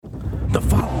The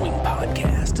following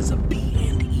podcast is a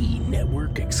B&E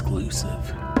Network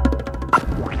exclusive.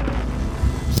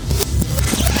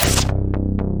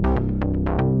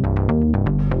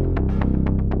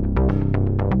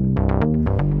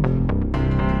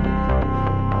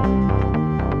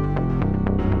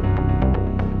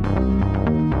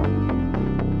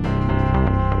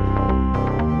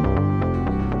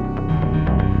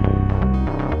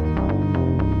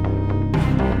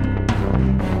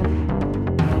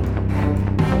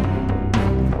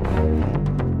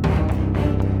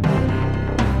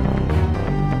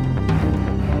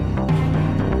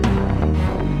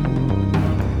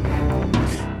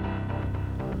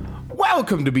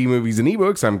 Welcome to B Movies and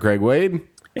Ebooks. I'm Craig Wade.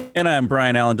 And I'm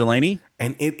Brian Allen Delaney.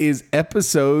 And it is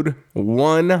episode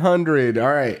 100.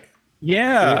 All right.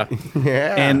 Yeah.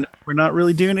 Yeah. And we're not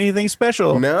really doing anything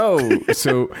special. No.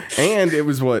 So, and it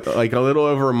was what, like a little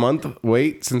over a month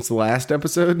wait since the last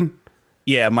episode?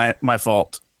 Yeah, my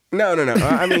fault. No.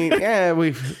 I mean, yeah,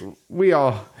 we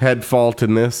all had fault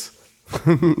in this.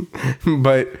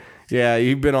 But yeah,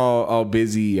 you've been all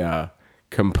busy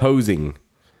composing.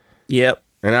 Yep.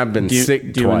 And I've been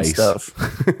sick doing twice. Stuff.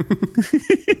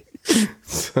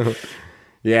 So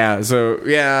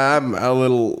I'm a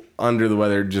little under the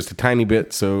weather, just a tiny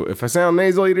bit. So if I sound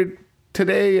nasally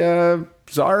today,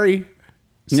 sorry.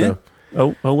 Yeah.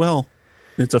 Oh well.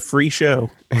 It's a free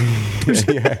show.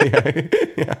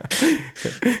 Yeah.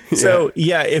 So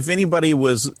yeah, if anybody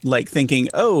was like thinking,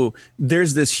 oh,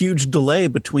 there's this huge delay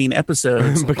between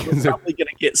episodes, Because we're probably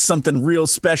gonna get something real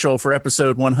special for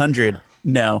episode 100.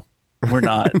 No, we're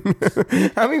not.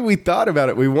 I mean, we thought about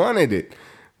it. We wanted it,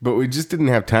 but we just didn't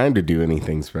have time to do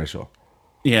anything special.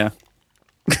 Yeah.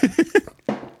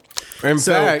 In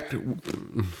fact,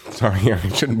 sorry, I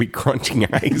shouldn't be crunching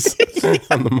ice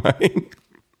on the mic.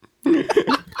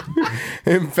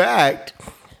 In fact,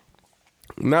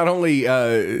 not only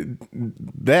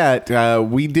that,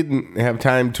 we didn't have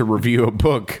time to review a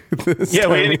book. We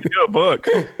didn't do a book.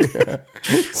 Yeah.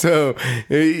 So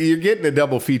you're getting a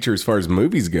double feature as far as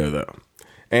movies go, though.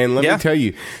 And let me tell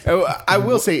you, I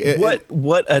will say,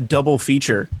 what a double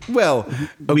feature. Well,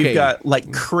 okay. We've got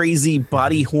like crazy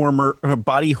body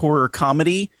horror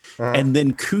comedy, and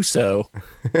then Kuso.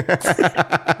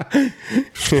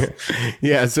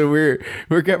 Yeah, so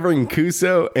we're covering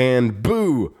Kuso and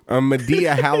Boo, a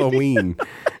Medea Halloween.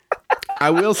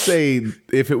 I will say,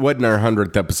 if it wasn't our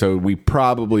 100th episode, we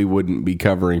probably wouldn't be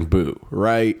covering Boo,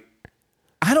 right?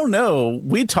 I don't know.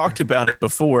 We talked about it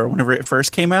before. Whenever it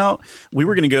first came out, we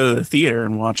were going to go to the theater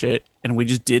and watch it, and we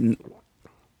just didn't.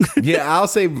 Yeah, I'll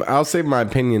save my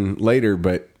opinion later,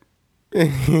 but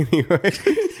anyway,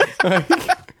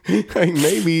 like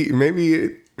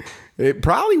maybe it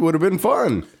probably would have been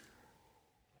fun.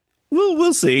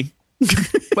 We'll see.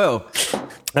 Well,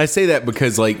 I say that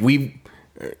because like wait,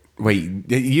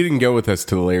 you didn't go with us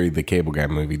to the Larry the Cable Guy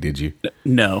movie, did you?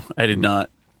 No, I did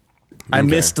not. I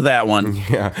missed that one.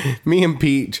 Yeah, me and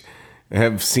Peach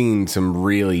have seen some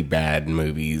really bad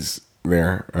movies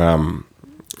there.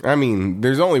 I mean,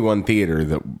 there's only one theater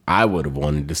that I would have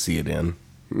wanted to see it in.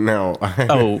 No.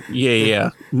 Oh, yeah.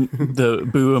 The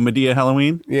Boo and Medea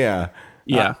Halloween? Yeah.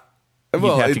 Yeah. You'd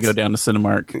have to go down to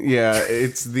Cinemark. Yeah,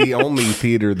 it's the only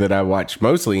theater that I watch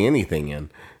mostly anything in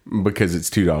because it's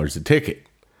 $2 a ticket.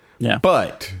 Yeah.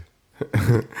 But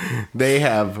they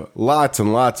have lots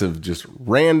and lots of just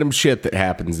random shit that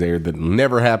happens there that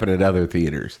never happen at other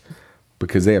theaters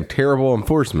because they have terrible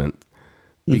enforcement.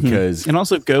 Because and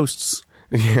also ghosts.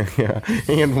 Yeah.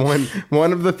 And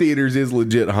one of the theaters is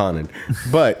legit haunted.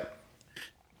 But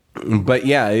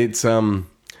yeah, it's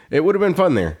it would have been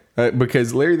fun there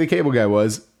because Larry the Cable Guy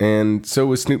was, and so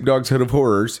was Snoop Dogg's Hood of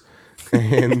Horrors,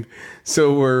 and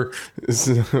so were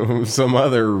some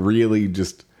other really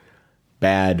just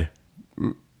bad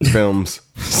films.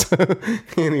 So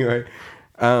anyway,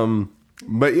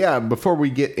 but yeah, before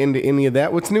we get into any of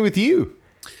that, what's new with you?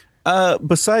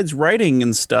 Besides writing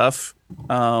and stuff,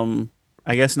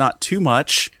 I guess not too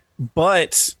much,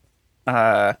 but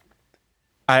I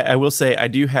will say I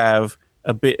do have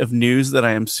a bit of news that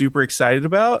I am super excited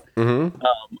about.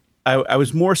 I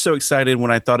was more so excited when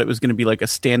I thought it was going to be like a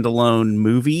standalone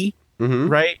movie,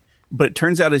 right? But it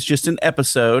turns out it's just an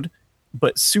episode,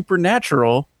 but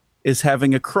Supernatural is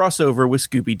having a crossover with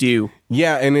Scooby-Doo.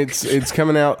 Yeah, and it's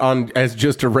coming out on as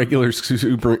just a regular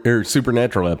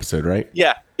Supernatural episode, right?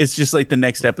 Yeah, it's just like the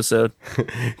next episode.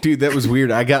 Dude, that was weird.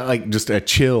 I got like just a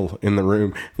chill in the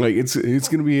room. Like it's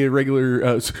gonna be a regular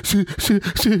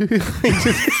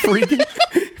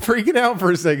freaking out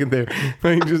for a second there.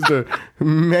 Like just a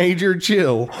major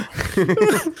chill.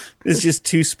 It's just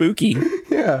too spooky.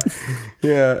 Yeah.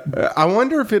 Yeah, I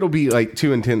wonder if it'll be like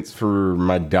too intense for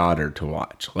my daughter to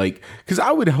watch. Like, because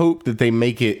I would hope that they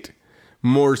make it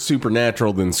more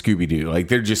supernatural than Scooby Doo. Like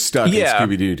they're just stuck in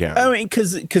Scooby Doo town. I mean,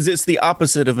 because it's the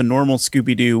opposite of a normal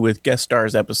Scooby Doo with guest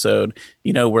stars episode.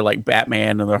 You know, where like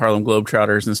Batman and the Harlem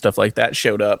Globetrotters and stuff like that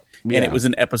showed up, and it was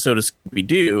an episode of Scooby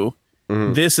Doo.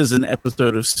 Mm-hmm. This is an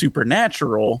episode of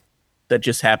Supernatural that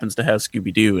just happens to have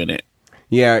Scooby Doo in it.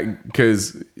 Yeah,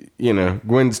 because, you know,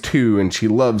 Gwen's 2 and she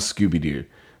loves Scooby-Doo.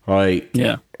 Like,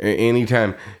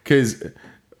 anytime. Because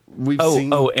we've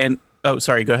seen...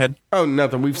 sorry, go ahead. Oh,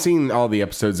 nothing. We've seen all the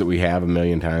episodes that we have a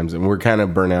million times, and we're kind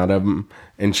of burnt out of them.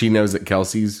 And she knows that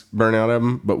Kelsey's burnt out of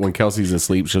them, but when Kelsey's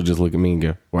asleep, she'll just look at me and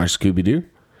go, watch Scooby-Doo?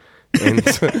 And,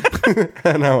 so,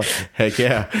 and I'm like, heck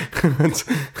yeah.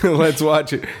 let's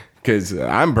watch it. Because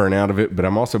I'm burnt out of it, but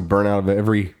I'm also burnt out of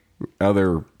every...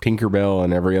 other Tinkerbell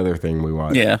and every other thing we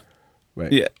watch. Yeah.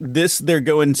 Right. Yeah. They're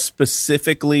going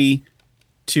specifically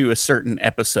to a certain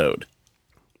episode.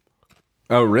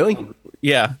 Oh, really?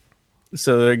 Yeah.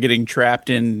 So they're getting trapped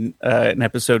in an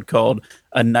episode called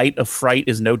A Night of Fright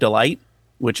is No Delight,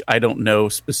 which I don't know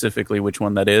specifically which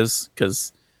one that is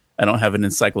because I don't have an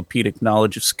encyclopedic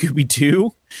knowledge of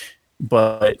Scooby-Doo.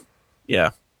 But yeah,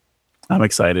 I'm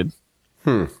excited.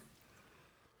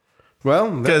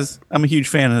 Well, because I'm a huge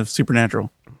fan of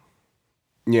Supernatural.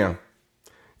 Yeah.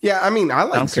 Yeah, I mean, I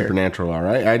like Supernatural, all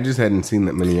right. I just hadn't seen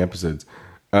that many episodes.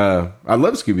 I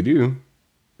love Scooby-Doo.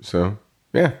 So,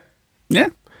 yeah. Yeah.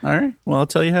 All right. Well, I'll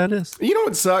tell you how it is. You know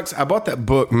what sucks? I bought that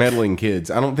book, Meddling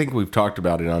Kids. I don't think we've talked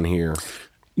about it on here.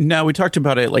 No, we talked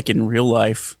about it like in real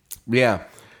life. Yeah.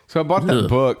 So I bought that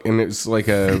book, and it's like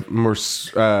a more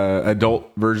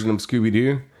adult version of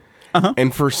Scooby-Doo. Uh-huh.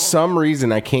 And for some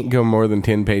reason, I can't go more than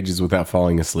 10 pages without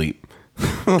falling asleep.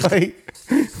 like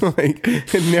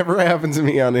it never happens to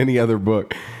me on any other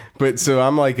book. But so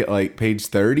I'm like at like page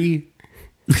 30.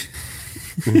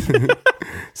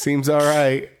 Seems all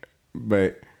right.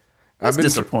 But that's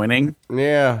disappointing.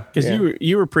 Yeah. Because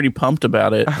you were pretty pumped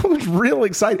about it. I was real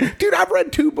excited. Dude, I've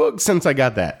read 2 books since I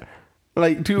got that.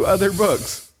 Like 2 other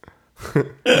books.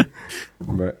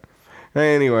 But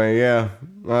anyway, yeah.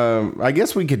 I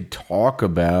guess we could talk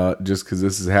about, just because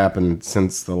this has happened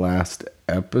since the last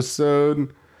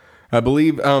episode. I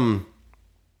believe I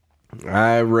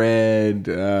read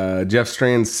Jeff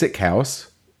Strand's Sick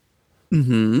House.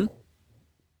 Mm-hmm.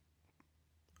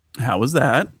 How was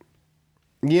that?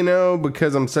 You know,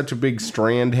 because I'm such a big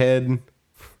Strand head.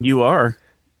 You are.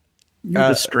 You're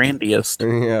the strandiest.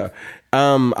 Yeah.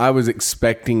 I was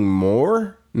expecting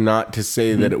more. Not to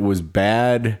say that it was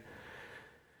bad.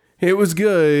 It was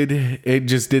good. It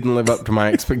just didn't live up to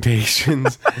my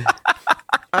expectations.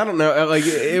 I don't know. Like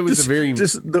it was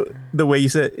just the way you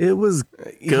said it was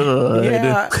good.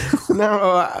 Yeah.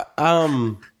 No.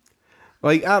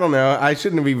 Like I don't know. I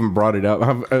shouldn't have even brought it up.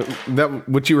 That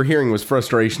what you were hearing was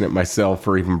frustration at myself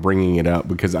for even bringing it up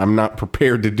because I'm not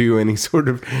prepared to do any sort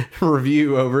of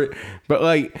review over it. But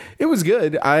like it was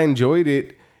good. I enjoyed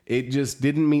it. It just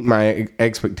didn't meet my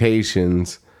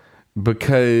expectations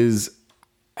because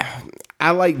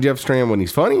I like Jeff Strand when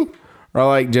he's funny, or I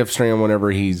like Jeff Strand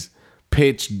whenever he's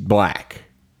pitch black.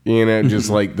 You know, just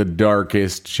like the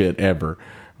darkest shit ever.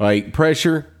 Like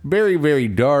Pressure, very, very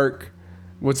dark.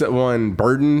 What's that one,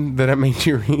 Burden, that I made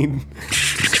you read?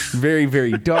 Very,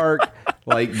 very dark.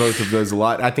 Like both of those a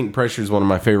lot. I think Pressure is one of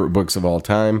my favorite books of all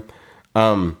time.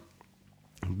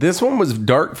 This one was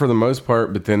dark for the most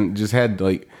part, but then just had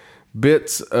like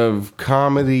bits of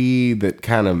comedy that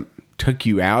kind of took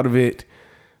you out of it.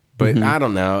 But I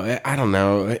don't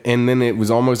know. And then it was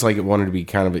almost like it wanted to be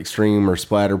kind of extreme or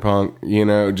splatterpunk, you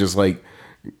know, just like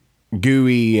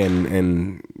gooey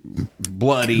and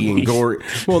bloody and gory.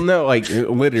 Well, no, like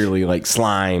literally like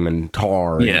slime and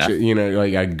tar, and shit, you know,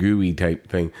 like a gooey type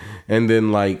thing. And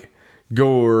then like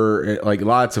gore, like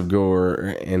lots of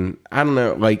gore. And I don't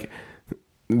know, like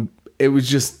it was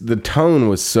just the tone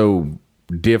was so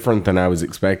different than I was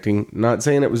expecting. Not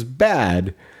saying it was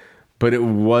bad, but it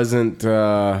wasn't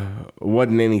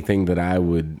anything that I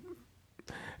would.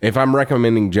 If I'm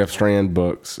recommending Jeff Strand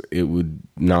books, it would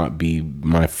not be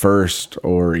my first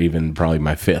or even probably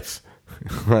my fifth.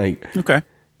 Like, okay.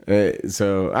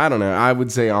 So I don't know. I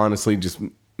would say honestly, just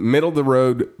middle of the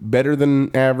road, better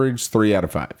than average, 3 out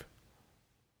of 5.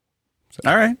 So,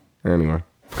 all right. Anyway.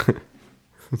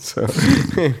 So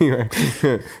anyway.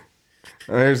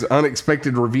 There's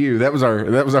unexpected review. That was our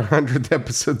 100th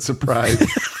episode surprise.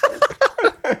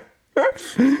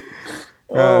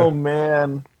 Oh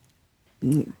man.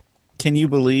 Can you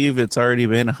believe it's already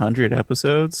been 100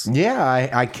 episodes? Yeah,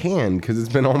 I can, because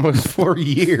it's been almost 4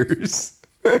 years.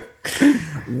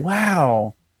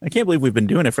 Wow. I can't believe we've been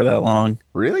doing it for that long.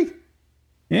 Really?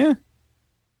 Yeah.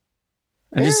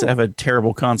 I just have a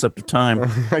terrible concept of time.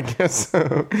 I guess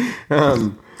so.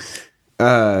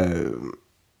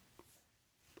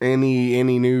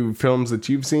 Any new films that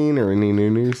you've seen or any new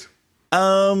news?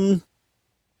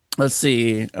 Let's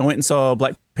see. I went and saw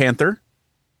Black Panther.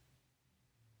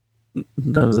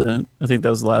 That was it. I think that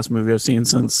was the last movie I've seen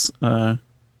since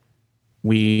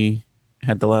we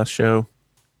had the last show.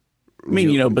 I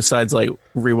mean, besides like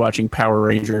rewatching Power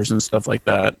Rangers and stuff like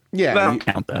that. Yeah, I don't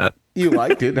count that. You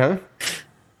liked it, huh?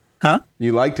 Huh?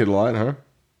 You liked it a lot, huh?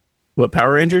 What,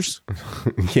 Power Rangers?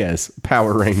 Yes,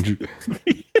 Power Ranger.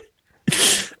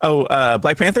 Oh,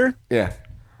 Black Panther? Yeah.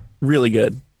 Really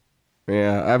good.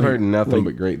 Yeah, I've heard nothing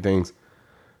but great things.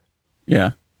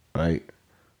 Yeah. But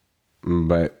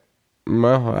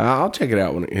well, I'll check it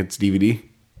out when it hits DVD.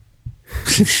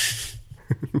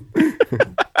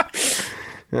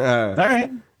 All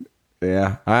right.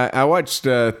 Yeah, I watched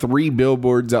 3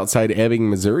 Billboards Outside Ebbing,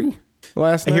 Missouri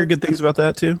last night. I hear good things about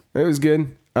that too. It was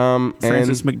good.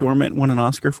 Frances McDormand won an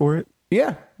Oscar for it.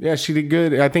 Yeah, she did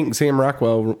good. I think Sam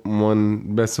Rockwell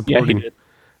won Best Supporting. Yeah, he did.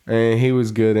 And he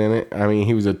was good in it. I mean,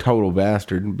 he was a total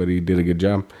bastard, but he did a good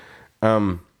job.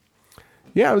 Yeah,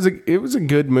 it was a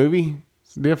good movie.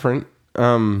 It's different.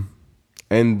 And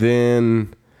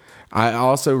then I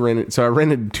also rented. So I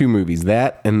rented 2 movies.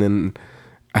 That, and then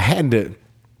I had to,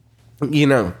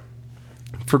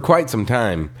 for quite some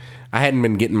time, I hadn't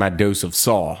been getting my dose of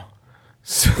Saw.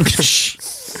 So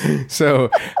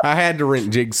I had to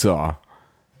rent Jigsaw.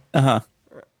 I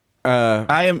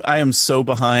am so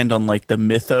behind on like the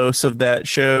mythos of that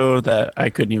show that I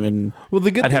couldn't even. Well,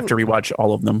 I'd have to rewatch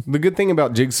all of them. The good thing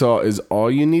about Jigsaw is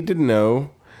all you need to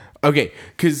know. Okay,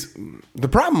 because the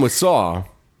problem with Saw,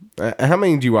 how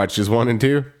many did you watch? Just 1 and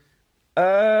 2?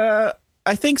 I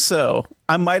think so.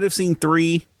 I might have seen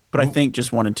 3, but I think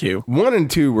just 1 and 2. 1 and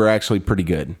 2 were actually pretty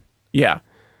good. Yeah.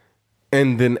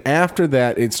 And then after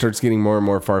that, it starts getting more and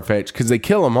more far-fetched because they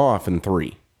kill him off in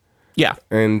 3. Yeah.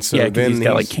 And so then then he's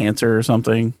got like cancer or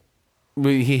something.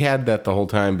 He had that the whole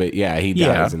time, but yeah, he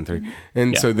dies in 3.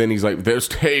 And so then he's like, there's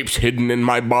tapes hidden in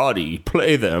my body.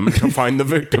 Play them to find the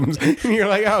victims. And you're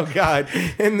like, oh, God.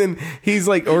 And then he's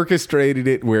like orchestrated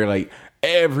it where like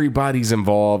everybody's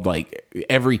involved. Like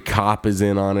every cop is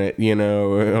in on it,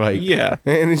 like, yeah.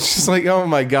 And it's just like, oh,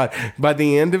 my God. By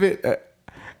the end of it,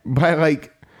 by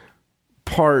like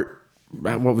part,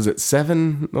 what was it,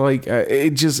 7? Like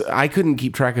it just, I couldn't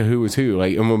keep track of who was who.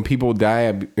 Like, and when people die,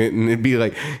 and it'd be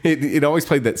like it always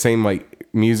played that same like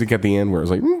music at the end where it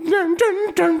was like dun,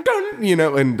 dun, dun,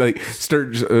 dun, and like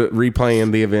start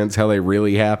replaying the events how they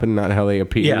really happened, not how they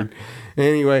appeared. Yeah.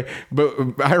 Anyway, but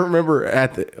I remember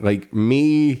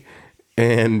me.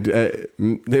 And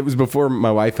it was before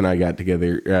my wife and I got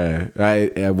together.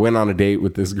 I went on a date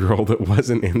with this girl that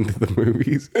wasn't into the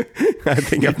movies. I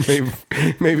think I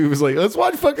maybe was like, let's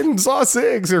watch fucking Saw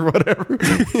 6 or whatever,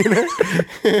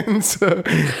 And so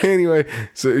anyway,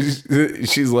 so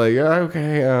she's like,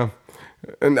 okay.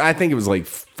 And I think it was like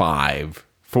 4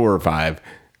 or 5.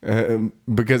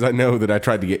 Because I know that I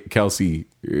tried to get Kelsey.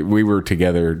 We were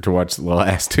together to watch the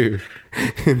last 2.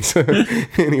 And so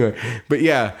anyway, but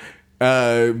yeah.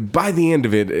 By the end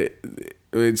of it,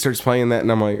 it starts playing that,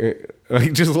 and I'm like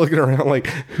just looking around, like,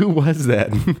 who was that?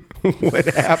 What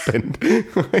happened?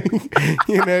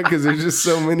 Because there's just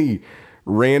so many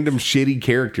random shitty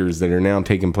characters that are now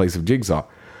taking place of Jigsaw.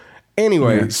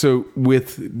 Anyway, so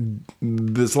with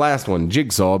this last one,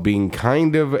 Jigsaw being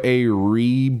kind of a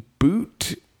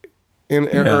reboot,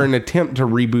 or an attempt to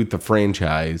reboot the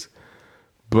franchise,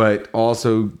 but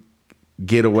also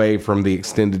get away from the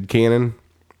extended canon.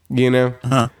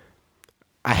 I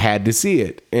had to see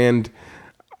it. And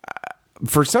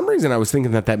for some reason, I was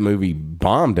thinking that movie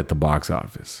bombed at the box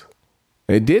office.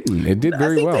 It didn't. It did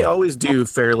very well. They always do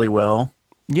fairly well.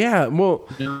 Yeah. Well,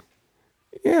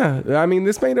 yeah. I mean,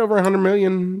 this made over 100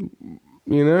 million.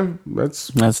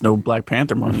 That's no Black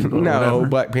Panther money. No, whatever.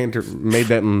 Black Panther made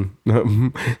that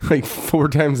in like 4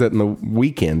 times that in the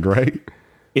weekend, right?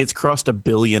 It's crossed $1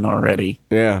 billion already.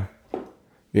 Yeah.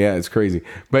 Yeah, it's crazy.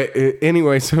 But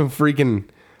anyway, so freaking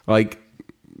like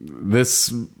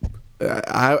this,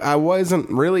 I wasn't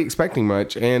really expecting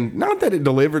much, and not that it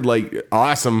delivered like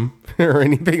awesome or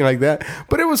anything like that,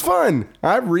 but it was fun.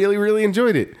 I really, really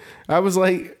enjoyed it. I was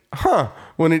like,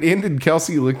 when it ended,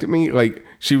 Kelsey looked at me like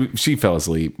she fell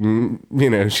asleep.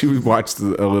 She watched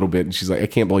a little bit, and she's like, I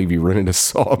can't believe you rented a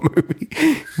Saw movie.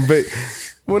 But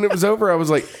when it was over, I was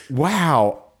like,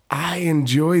 wow, I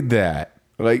enjoyed that.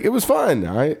 Like, it was fun.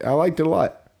 I liked it a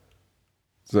lot.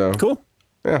 So cool.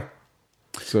 Yeah.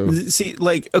 So see,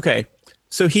 like, okay.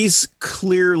 So he's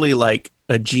clearly like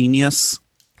a genius,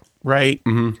 right?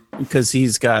 Mm-hmm. Because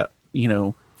he's got,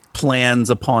 plans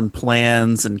upon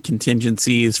plans and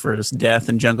contingencies for his death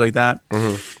and junk like that.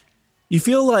 Mm-hmm. You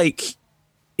feel like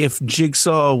if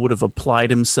Jigsaw would have applied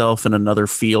himself in another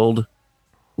field,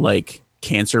 like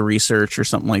cancer research or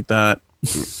something like that,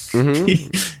 mm-hmm.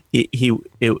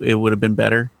 it would have been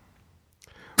better.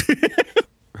 I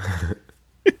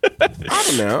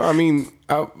don't know. I mean,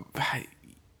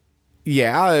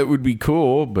 yeah, it would be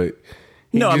cool, but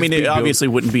no, I mean, it obviously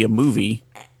wouldn't be a movie.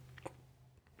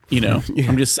 Yeah.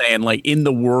 I'm just saying, like, in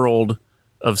the world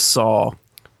of Saw,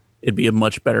 it'd be a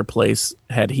much better place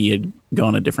had he had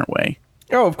gone a different way.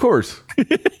 Oh, of course.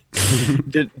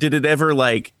 Did it ever,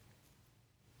 like,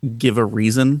 give a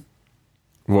reason?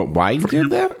 Why he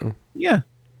did that? Yeah.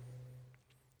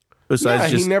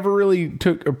 Besides he never really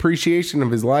took appreciation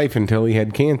of his life until he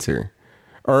had cancer.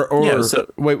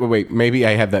 Wait. Maybe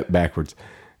I have that backwards.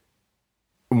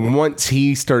 Once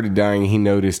he started dying, he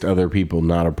noticed other people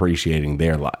not appreciating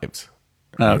their lives.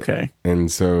 Okay. And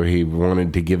so he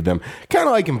wanted to give them, kind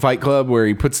of like in Fight Club, where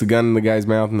he puts the gun in the guy's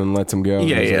mouth and then lets him go.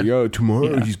 Yeah, Like, oh,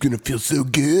 tomorrow he's going to feel so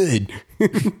good.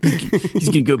 He's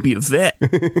going to go be a vet.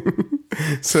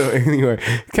 So anyway,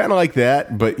 kind of like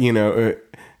that, but, with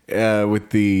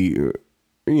the,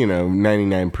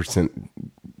 99%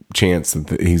 chance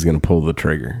that he's going to pull the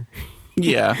trigger.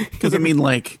 Yeah, because, I mean,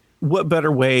 like, what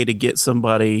better way to get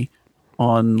somebody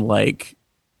on, like,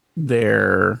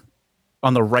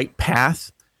 on the right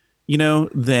path,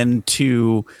 than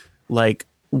to, like,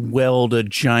 weld a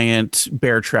giant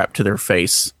bear trap to their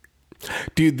face.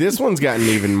 Dude, this one's gotten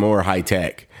even more high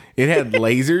tech. It had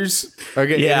lasers.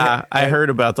 Okay. Yeah, I heard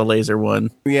about the laser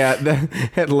one. Yeah, that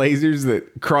had lasers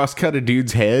that cross-cut a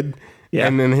dude's head. Yeah.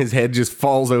 And then his head just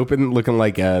falls open, looking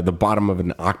like the bottom of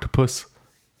an octopus.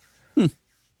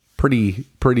 Pretty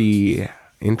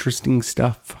interesting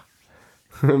stuff.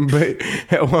 But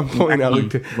at one point,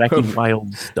 wacky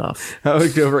wild stuff. I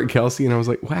looked over at Kelsey and I was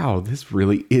like, "Wow, this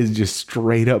really is just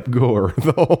straight up gore."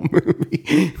 The whole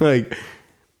movie, like,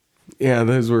 yeah,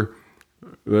 those were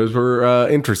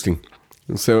interesting.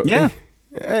 So yeah.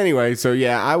 Anyway, so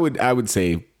yeah, I would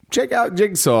say check out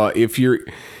Jigsaw if you're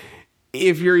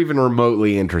even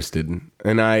remotely interested,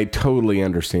 and I totally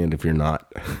understand if you're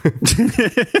not.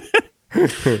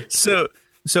 So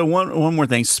one more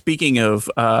thing. Speaking of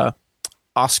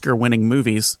Oscar-winning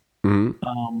movies,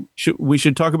 mm-hmm. We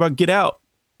should talk about Get Out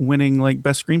winning like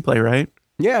best screenplay, right?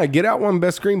 Yeah, Get Out won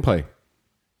best screenplay.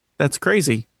 That's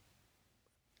crazy.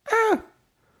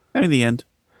 In the end,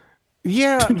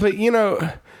 yeah, but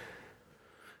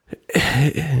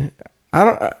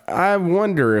I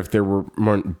wonder if there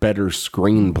weren't better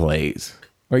screenplays.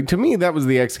 Like, to me, that was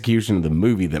the execution of the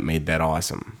movie that made that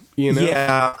awesome.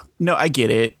 Yeah. No, I get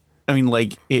it. I mean,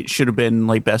 like, it should have been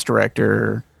like best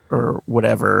director or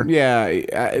whatever. Yeah,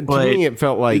 to me, it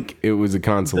felt like it was a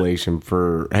consolation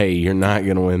for, hey, you're not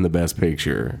going to win the best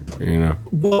picture,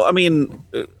 Well, I mean,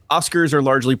 Oscars are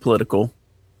largely political,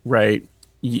 right?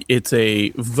 It's a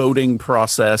voting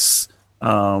process.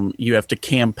 You have to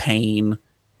campaign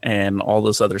and all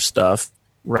this other stuff,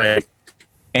 right?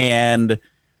 And,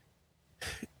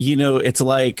 it's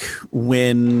like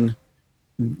when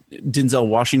Denzel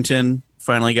Washington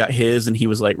finally got his and he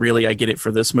was like, really, I get it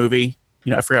for this movie.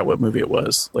 I forgot what movie it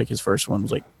was. Like, his first one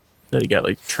was like that he got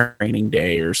like Training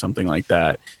Day or something like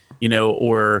that,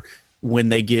 or when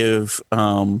they give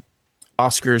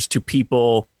Oscars to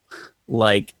people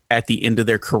like at the end of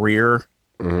their career,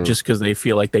 mm-hmm. just because they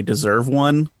feel like they deserve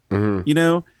one,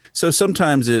 mm-hmm. So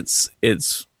sometimes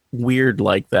it's weird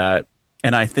like that.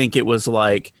 And I think it was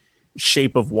like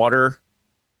Shape of Water,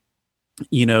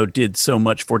 did so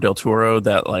much for Del Toro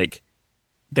that like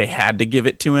they had to give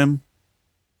it to him.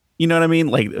 You know what I mean?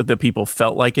 Like, the people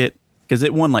felt like it because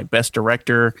it won like best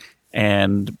director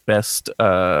and best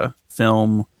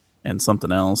film and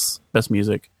something else, best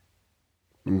music.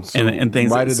 So and things.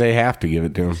 Why did they have to give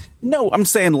it to him? No, I'm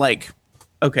saying, like,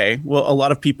 okay, well, a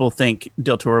lot of people think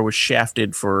Del Toro was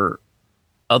shafted for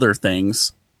other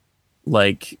things,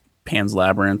 like Pan's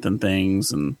Labyrinth and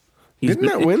things. And didn't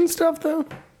that win stuff though?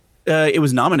 It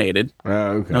was nominated.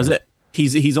 Okay, that was it.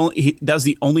 That was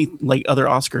the only like other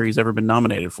Oscar he's ever been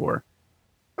nominated for.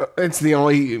 It's the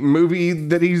only movie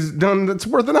that he's done that's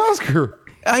worth an Oscar.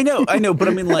 I know, but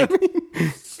I mean, like,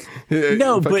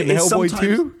 no, but Hellboy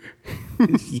 2.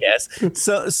 Yes.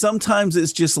 So sometimes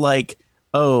it's just like,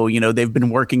 oh, they've been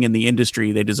working in the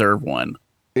industry, they deserve one.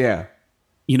 Yeah.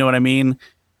 You know what I mean?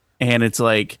 And it's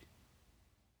like,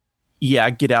 yeah,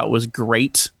 Get Out was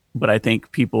great, but I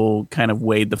think people kind of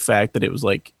weighed the fact that it was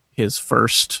like his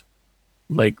first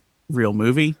like real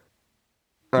movie.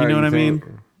 You know what I think?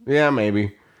 mean? Yeah,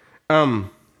 maybe. No,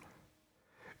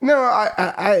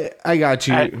 I got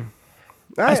you.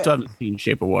 I still haven't seen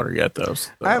Shape of Water yet, though.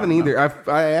 So I haven't either.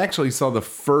 I actually saw the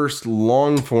first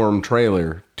long form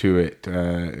trailer to it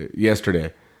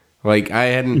yesterday. Like I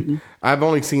hadn't. I've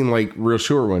only seen like real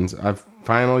short ones. I've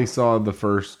finally saw the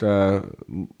first long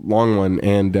one,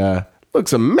 and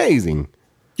looks amazing.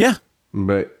 Yeah.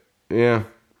 But yeah,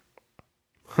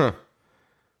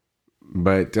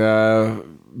 But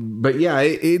yeah,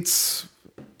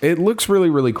 it looks really,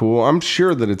 really cool. I'm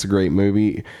sure that it's a great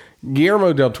movie.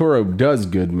 Guillermo del Toro does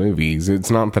good movies. It's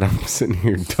not that I'm sitting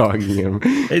here dogging him.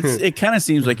 It kind of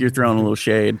seems like you're throwing a little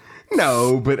shade.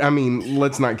 No, but I mean,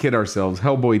 let's not kid ourselves.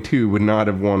 Hellboy 2 would not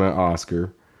have won an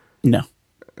Oscar. No.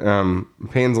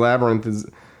 Pan's Labyrinth is,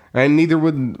 and neither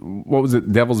would, what was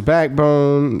it, Devil's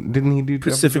Backbone? Didn't he do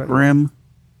Pacific Rim?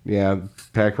 Yeah,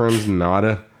 Pac Rim's not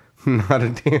a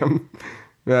damn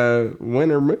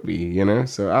winner movie, you know?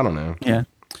 So I don't know. Yeah.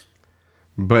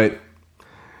 But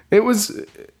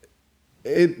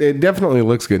it definitely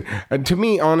looks good. To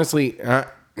me, honestly,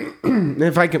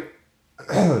 if I can,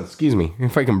 excuse me,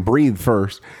 if I can breathe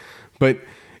first, but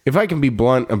if I can be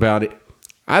blunt about it,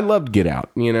 I loved Get Out.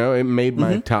 You know, it made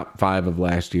my top 5 of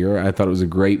last year. I thought it was a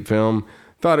great film.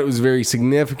 Thought it was very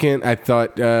significant. I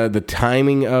thought the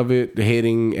timing of it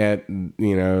hitting at,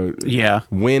 you know,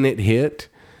 when it hit,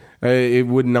 it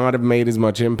would not have made as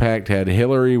much impact had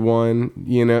Hillary won.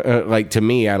 You know, like to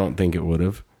me, I don't think it would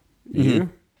have. You?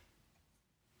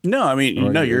 No, I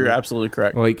mean, no, you're absolutely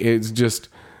correct. Like it's just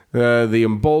the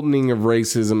emboldening of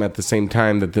racism at the same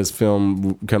time that this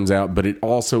film comes out, but it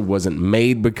also wasn't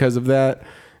made because of that.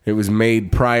 It was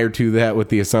made prior to that with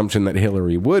the assumption that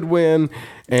Hillary would win,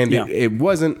 and it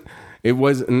wasn't. It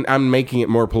was. I'm making it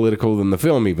more political than the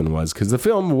film even was, because the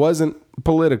film wasn't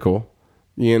political.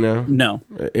 You know, no,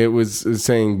 it was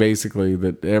saying basically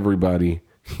that everybody,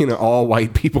 you know, all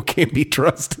white people can't be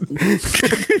trusted.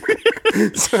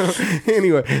 So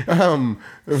anyway,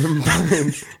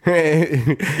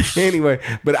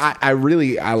 but I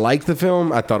like the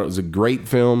film. I thought it was a great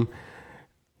film.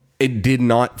 It did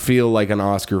not feel like an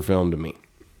Oscar film to me.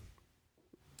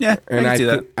 Yeah, and I can see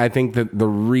that. I think that the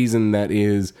reason that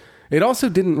is, it also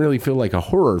didn't really feel like a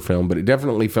horror film, but it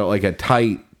definitely felt like a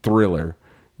tight thriller,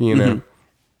 you know.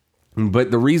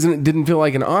 But the reason it didn't feel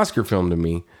like an Oscar film to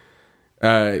me,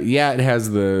 it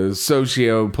has the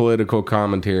socio-political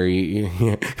commentary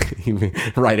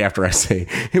right after I say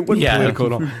it wasn't political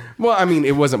at all. Well, I mean,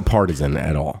 it wasn't partisan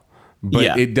at all,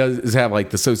 but it does have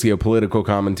like the socio-political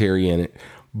commentary in it,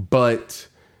 but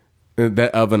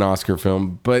that of an Oscar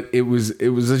film. But it was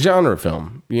a genre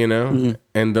film, you know,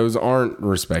 and those aren't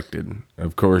respected,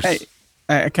 of course.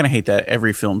 I kind of hate that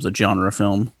every film's a genre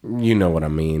film. You know what I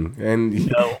mean.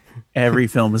 And no, every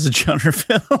film is a genre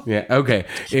film. Yeah. Okay.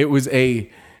 It was in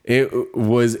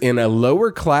a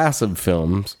lower class of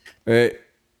films.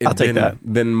 I'll take that.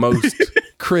 Than most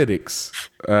critics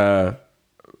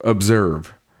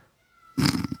observe.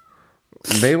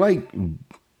 They like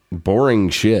boring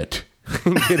shit.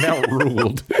 Get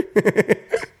outruled.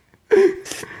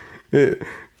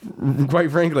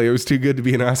 Quite frankly, it was too good to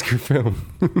be an Oscar film.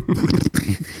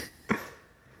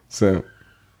 So,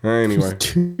 anyway.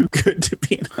 Too good to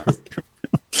be an Oscar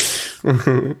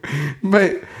film.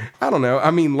 But, I don't know. I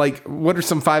mean, like, what are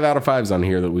some 5 out of 5s on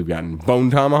here that we've gotten?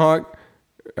 Bone Tomahawk?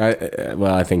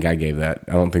 I think I gave that.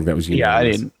 I don't think that was you. Yeah,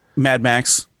 I didn't. Mad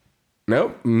Max?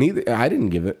 Nope, neither. I didn't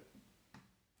give it.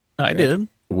 I did.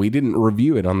 We didn't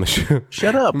review it on the show.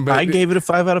 Shut up. But I gave it a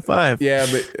 5 out of 5. Yeah,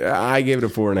 but I gave it a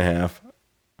 4.5.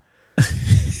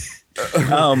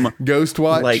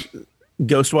 Ghostwatch, like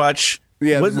Ghostwatch.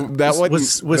 Yeah,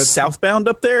 was Southbound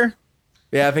up there?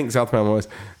 Yeah, I think Southbound was.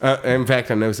 In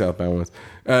fact, I know Southbound was.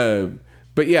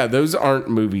 But yeah, those aren't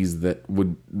movies that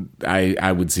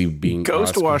I would see being.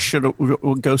 Ghostwatch should have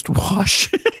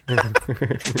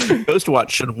Ghostwatch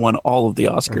should have won all of the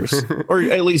Oscars, or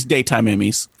at least daytime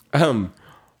Emmys.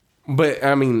 But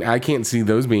I mean, I can't see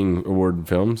those being awarded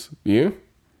films. You?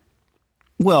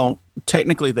 Well,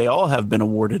 technically, they all have been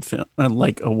awarded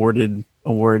awarded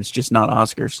awards, just not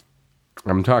Oscars.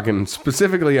 I'm talking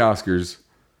specifically Oscars.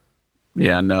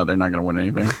 Yeah, no, they're not going to win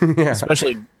anything. Yeah.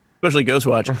 Especially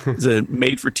Ghostwatch. It's a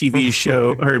made-for-TV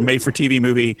show or made-for-TV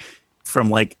movie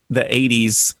from like the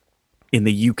 80s in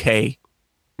the UK.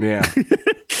 Yeah.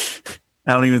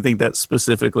 I don't even think that's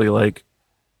specifically like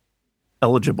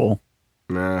eligible.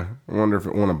 Nah, I wonder if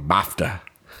it won a BAFTA.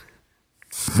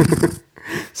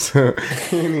 So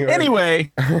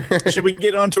anyway, should we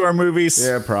get on to our movies?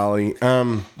 Yeah, probably.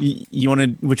 You want to?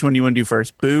 Which one do you want to do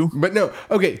first? Boo. But no.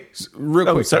 Okay,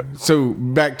 real quick. So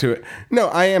back to it. No,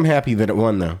 I am happy that it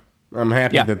won though. I'm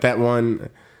happy Yeah. that one.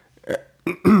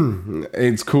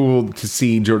 It's cool to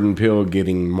see Jordan Peele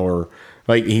getting more.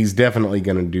 Like, he's definitely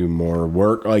going to do more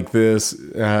work like this.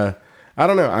 I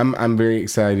don't know. I'm very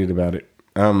excited about it.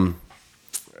 And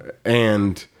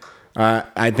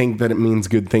I think that it means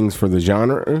good things for the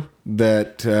genre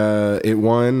that it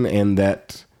won, and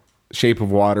that Shape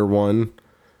of Water won.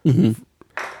 Mm-hmm.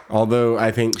 Although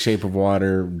I think Shape of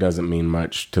Water doesn't mean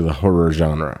much to the horror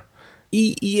genre.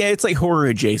 Yeah, it's like horror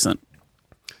adjacent.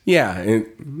 Yeah,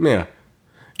 yeah.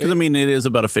 Because, I mean, it is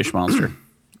about a fish monster.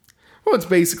 Well, it's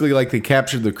basically like they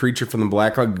captured the creature from the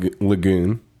Black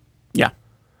Lagoon. Yeah.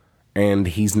 And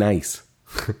he's nice.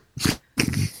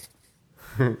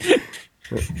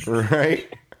 Right?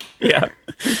 Yeah.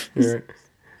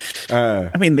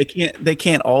 I mean, they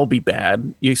can't all be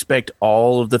bad. You expect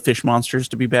all of the fish monsters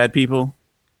to be bad people?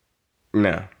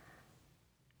 No,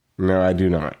 I do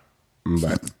not.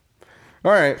 But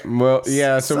all right, well,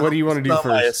 yeah. So what do you want to do some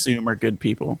first? I assume are good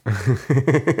people.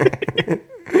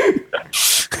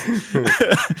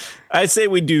 I say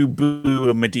we do Boo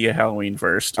a Medea Halloween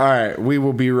first. All right, we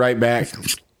will be right back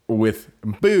with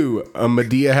Boo a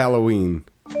Medea Halloween.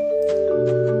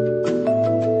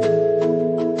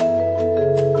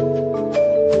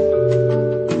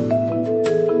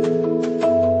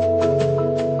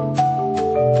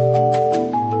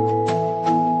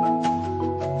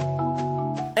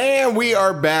 And we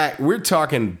are back. We're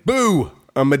talking Boo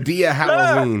a Medea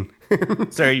Halloween.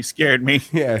 Sorry, you scared me.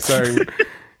 Yeah, sorry.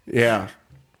 Yeah.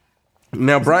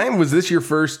 Now, Brian, was this your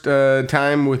first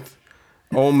time with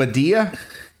old Medea?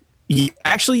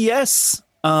 Actually, yes.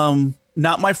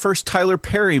 Not my first Tyler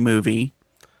Perry movie,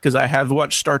 because I have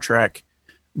watched Star Trek,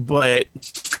 but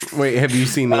wait, have you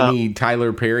seen any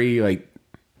Tyler Perry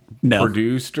no,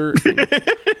 produced or?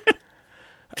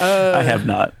 I have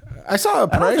not. I saw I don't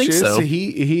think Precious. so.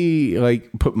 He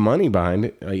put money behind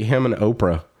it. Like, him and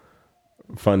Oprah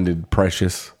funded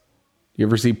Precious. You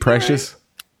ever see Precious?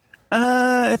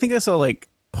 I think I saw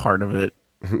part of it.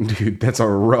 Dude, that's a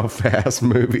rough ass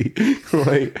movie.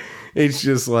 It's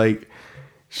just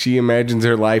she imagines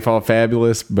her life all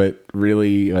fabulous, but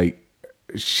really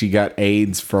she got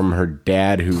AIDS from her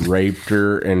dad who raped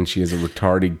her, and she has a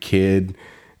retarded kid.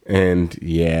 And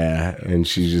and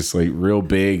she's just real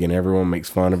big, and everyone makes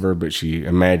fun of her, but she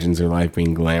imagines her life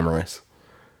being glamorous.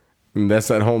 And that's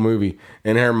that whole movie.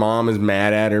 And her mom is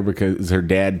mad at her because her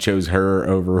dad chose her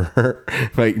over her,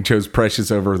 chose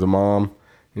Precious over the mom.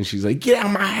 And she's like, "Get out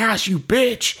of my house, you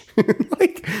bitch!"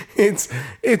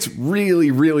 It's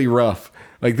really, really rough.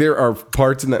 There are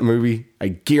parts in that movie, I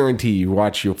guarantee you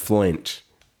watch, you'll flinch.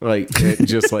 Oh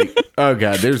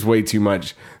God, there's way too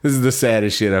much. This is the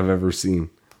saddest shit I've ever seen.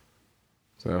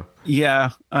 So Yeah,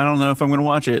 I don't know if I'm going to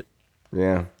watch it.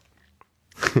 yeah.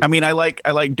 I mean, I like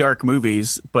dark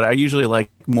movies, but I usually like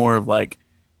more of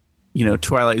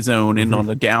Twilight Zone and on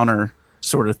the downer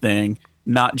sort of thing,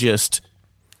 not just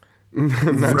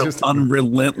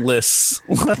unrelentless.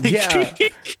 Yeah.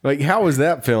 How was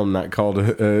that film not called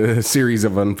a series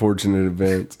of unfortunate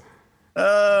events?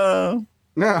 No.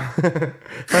 I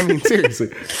mean, seriously.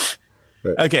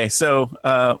 Okay,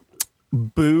 so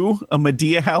Boo a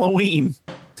Medea Halloween.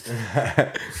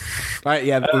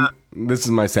 This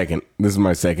is my second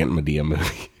Medea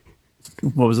movie.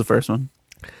 What was the first one?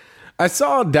 I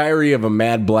saw Diary of a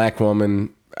Mad Black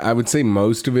Woman. I would say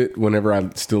most of it whenever I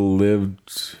still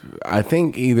lived. I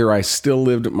think either I still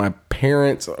lived at my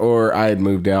parents' or I had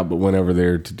moved out but went over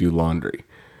there to do laundry.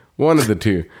 One of the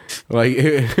two.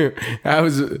 It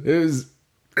was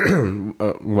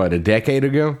what, a decade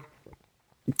ago?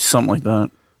 Something like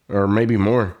that. Or maybe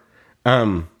more.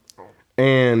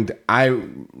 And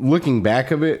looking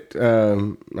back of it,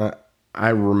 I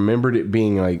remembered it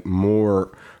being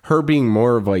her being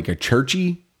more of a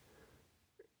churchy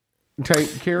type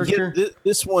character. Yeah,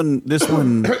 this one,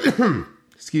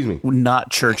 Excuse me.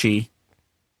 not churchy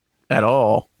at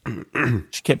all.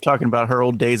 She kept talking about her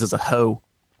old days as a hoe.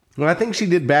 Well, I think she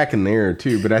did back in there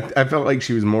too, but I felt like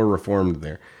she was more reformed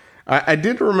there. I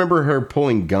did remember her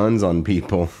pulling guns on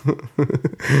people.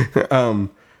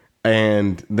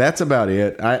 And that's about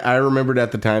it. I remembered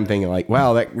at the time thinking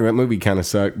wow, that movie kind of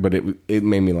sucked, but it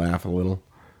made me laugh a little.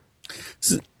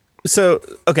 So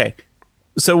okay.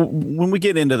 So when we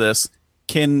get into this,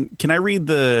 can I read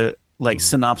the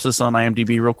synopsis on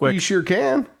IMDb real quick? You sure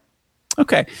can.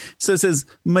 Okay. So it says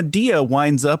Medea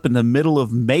winds up in the middle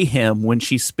of mayhem when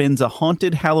she spends a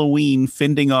haunted Halloween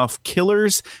fending off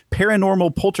killers,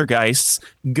 paranormal poltergeists,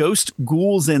 ghost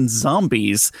ghouls, and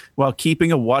zombies while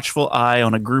keeping a watchful eye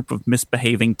on a group of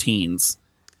misbehaving teens.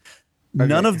 Okay.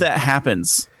 None of that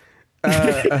happens.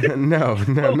 No,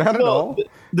 not at all.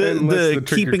 Unless the the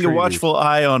keeping a trick-or-treaters. watchful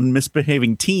eye on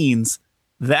misbehaving teens,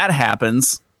 that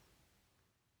happens.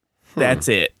 That's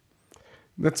it.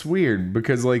 That's weird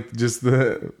because like just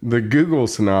the Google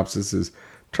synopsis is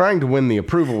trying to win the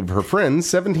approval of her friends.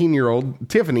 17-year-old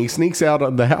Tiffany sneaks out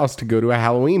of the house to go to a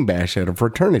Halloween bash at a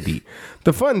fraternity.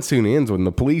 The fun soon ends when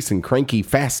the police and cranky,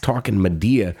 fast-talking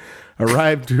Medea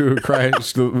arrive to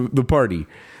crash the party.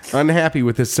 Unhappy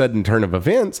with this sudden turn of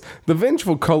events, the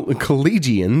vengeful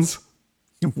collegians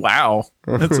Wow.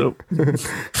 That's a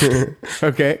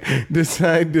okay,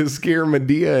 decide to scare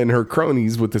Medea and her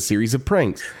cronies with a series of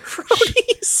pranks.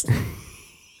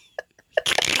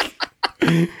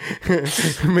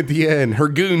 Medea and her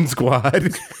goon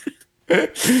squad.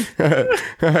 All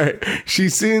right. She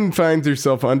soon finds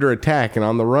herself under attack and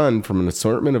on the run from an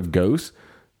assortment of ghosts,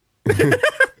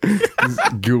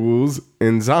 ghouls,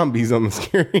 and zombies on the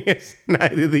scariest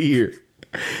night of the year.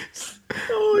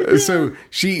 So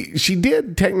she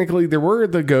did technically, there were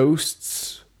the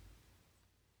ghosts.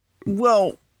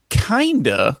 Well,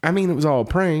 kinda. I mean, it was all a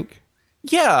prank.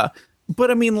 Yeah.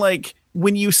 But I mean, like,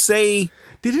 when you say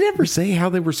Did it ever say how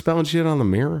they were spelling shit on the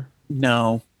mirror?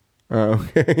 no, Oh,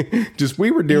 okay. Just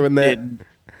we were doing that.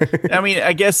 I mean,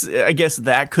 I guess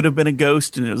that could have been a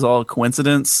ghost and it was all a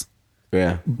coincidence,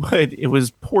 Yeah. but it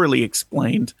was poorly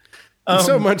explained.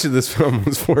 So much of this film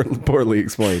was poorly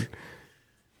explained.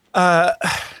 Yeah,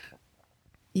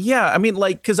 I mean,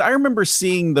 like, because I remember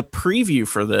seeing the preview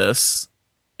for this,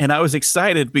 and I was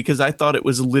excited because I thought it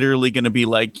was literally going to be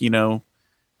like,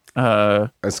 A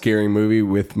scary movie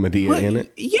with Medea in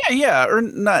it. yeah, or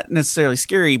not necessarily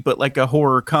scary, but like a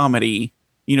horror comedy,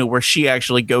 where she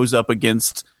actually goes up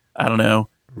against, I don't know,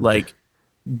 like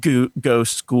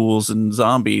ghost schools and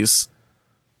zombies,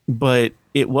 but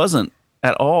it wasn't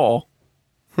at all.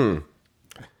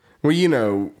 Well, you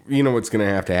know what's going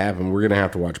to happen. We're going to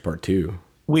have to watch part 2.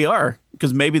 We are,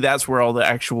 because maybe that's where all the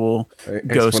actual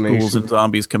ghost schools and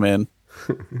zombies come in.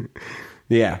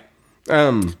 Yeah.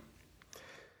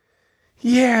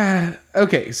 Yeah.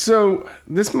 Okay. So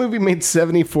this movie made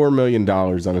 $74 million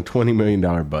on a $20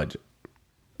 million budget.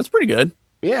 That's pretty good.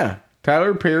 Yeah.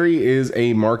 Tyler Perry is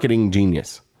a marketing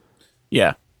genius.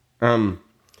 Yeah. And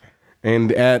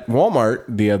at Walmart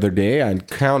the other day, I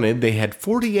counted they had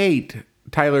 48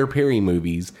 Tyler Perry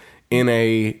movies in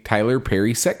a Tyler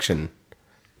Perry section.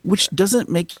 Which doesn't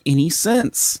make any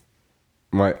sense.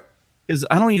 What? Because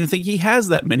I don't even think he has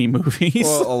that many movies.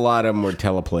 Well, a lot of them were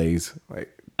teleplays. Like,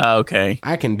 okay.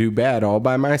 I can do bad all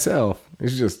by myself.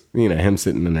 It's just, him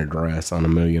sitting in a dress on a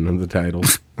million of the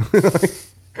titles.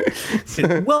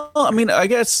 Well, I mean, I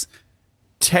guess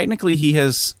technically he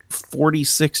has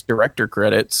 46 director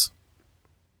credits,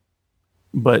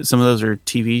 but some of those are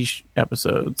TV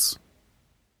episodes.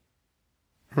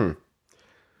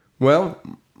 Well,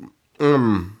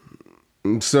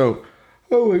 so,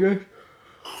 oh my God.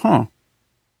 Huh.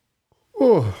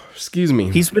 Oh, excuse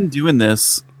me. He's been doing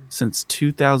this since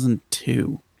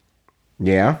 2002.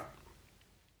 Yeah?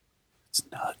 It's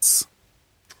nuts.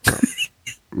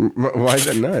 Why is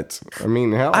that nuts? I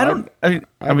mean, how? I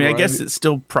guess it's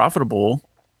still profitable.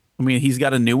 I mean, he's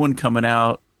got a new one coming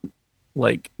out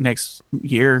like next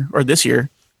year or this year.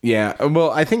 Yeah.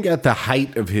 Well, I think at the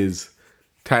height of his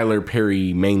Tyler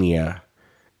Perry mania,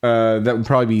 that would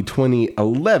probably be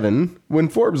 2011 when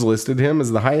Forbes listed him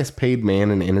as the highest paid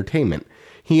man in entertainment.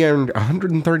 He earned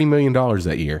 $130 million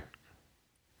that year.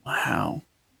 Wow.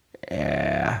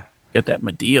 Yeah. Get that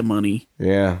Medea money.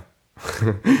 Yeah.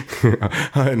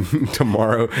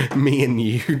 Tomorrow, me and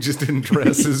you just in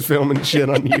dresses filming shit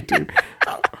on YouTube.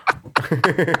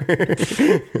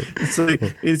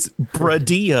 It's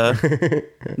Bradea.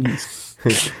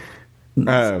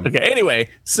 Okay, anyway,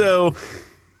 so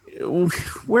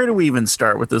where do we even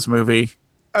start with this movie?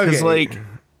 Because, Okay.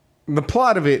 The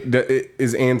plot of it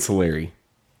is ancillary.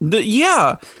 The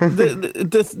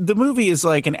movie is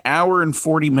like an hour and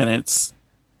 40 minutes,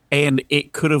 and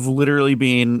it could have literally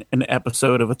been an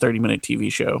episode of a 30-minute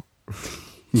TV show.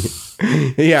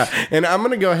 Yeah, and I'm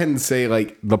gonna go ahead and say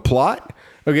like the plot.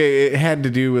 Okay, it had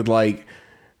to do with like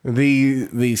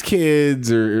these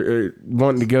kids are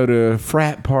wanting to go to a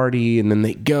frat party, and then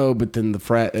they go, but then the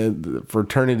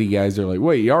fraternity guys are like,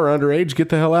 "Wait, y'all are underage. Get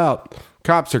the hell out!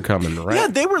 Cops are coming!" Right? Yeah,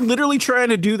 they were literally trying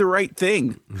to do the right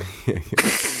thing.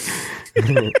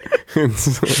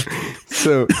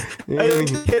 So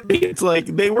It's like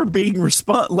they were being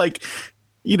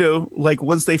like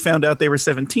once they found out they were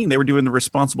 17, they were doing the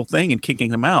responsible thing and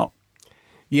kicking them out.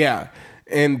 yeah,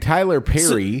 and Tyler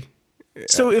Perry.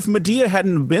 So if Medea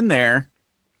hadn't been there,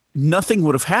 nothing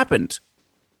would have happened.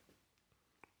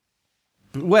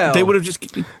 Well, They would have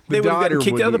gotten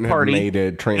kicked out of the party. Made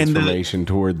a transformation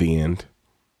toward the end.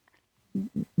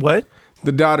 What?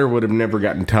 The daughter would have never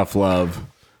gotten tough love.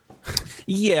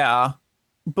 Yeah,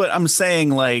 but I'm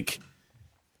saying like,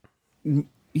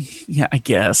 yeah, I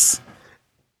guess.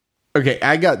 Okay,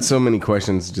 I got so many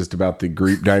questions just about the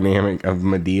group dynamic of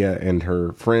Medea and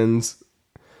her friends.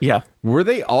 Yeah. Were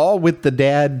they all with the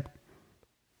dad?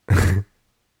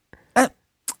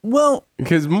 Well,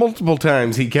 Because multiple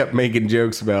times he kept making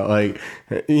jokes about, like,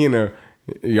 you know,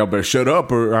 y'all better shut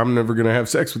up or I'm never going to have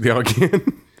sex with y'all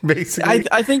again, basically.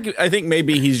 I think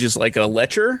maybe he's just like a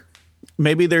lecher.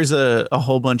 Maybe there's a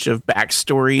whole bunch of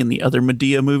backstory in the other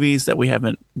Medea movies that we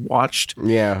haven't watched.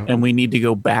 Yeah. And we need to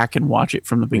go back and watch it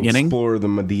from the beginning. Explore the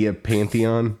Medea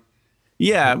pantheon.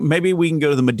 Yeah, maybe we can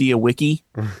go to the Medea wiki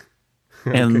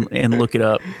and look it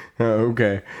up.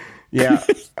 Okay. Yeah.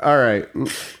 All right.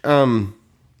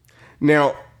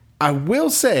 Now, I will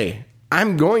say,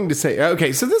 I'm going to say,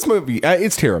 okay, so this movie,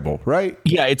 it's terrible, right?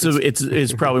 Yeah, it's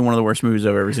probably one of the worst movies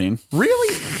I've ever seen.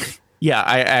 Really? Yeah,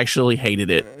 I actually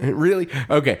hated it. Really?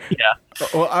 Okay. Yeah.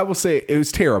 Well, I will say it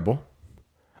was terrible.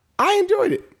 I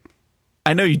enjoyed it.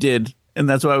 I know you did, and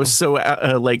that's why I was so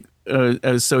I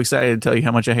was so excited to tell you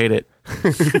how much I hate it.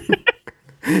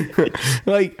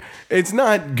 Like, it's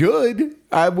not good.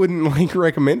 I wouldn't like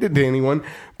recommend it to anyone,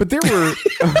 but there were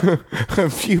a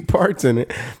few parts in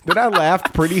it that I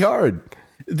laughed pretty hard.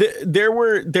 There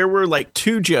were like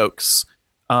two jokes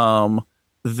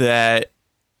that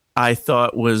I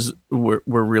thought were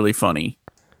really funny.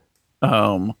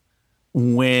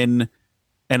 When,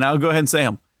 and I'll go ahead and say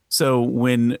them. So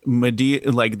when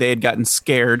Medea, like they had gotten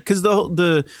scared because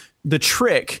the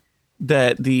trick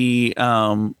that the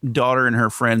daughter and her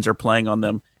friends are playing on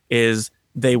them is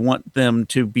they want them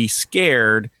to be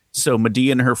scared. So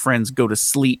Medea and her friends go to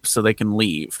sleep so they can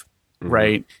leave.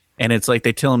 Right. And it's like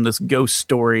they tell them this ghost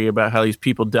story about how these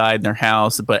people died in their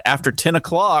house. But after 10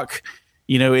 o'clock,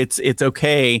 you know, it's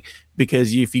okay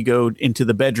because if you go into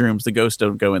the bedrooms, the ghosts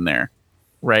don't go in there.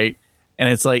 Right. And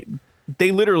it's like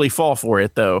they literally fall for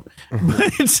it, though.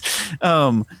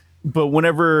 But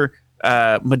whenever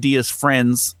Medea's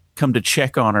friends come to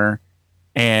check on her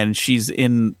and she's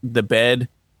in the bed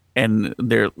and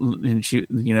they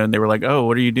were like, "Oh,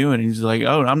 what are you doing?" And he's like,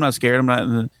 "Oh, I'm not scared.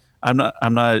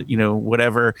 I'm not, you know,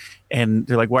 whatever." And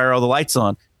they're like, "Why are all the lights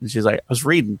on?" And she's like, "I was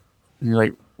reading." And you're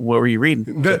like, "What were you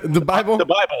reading?" The Bible? The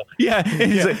Bible. Yeah.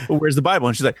 And he's like, "Well, where's the Bible?"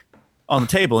 And she's like, "On the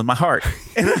table in my heart."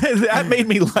 And that made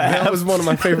me laugh. That was one of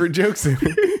my favorite jokes.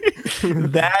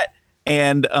 That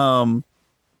and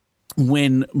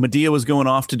when Medea was going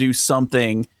off to do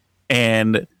something,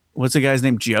 and what's the guy's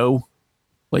name? Joe,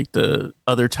 like the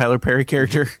other Tyler Perry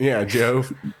character. Yeah, Joe,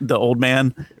 the old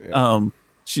man.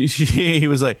 He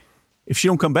was like, "If she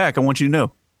don't come back, I want you to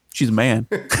know she's a man."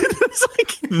 It's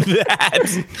like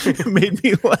that made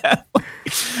me laugh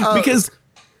because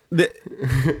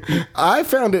I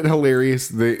found it hilarious.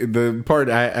 The part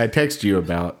I text you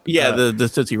about. Yeah, the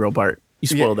Tootsie Roll part. You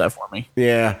spoiled that for me.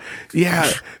 Yeah.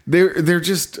 They're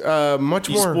just much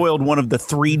You more. spoiled one of the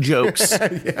three jokes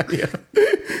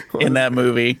in that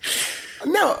movie.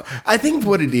 No, I think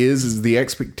what it is the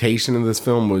expectation of this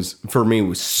film was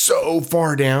so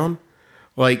far down.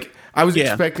 Like I was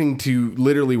expecting to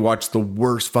literally watch the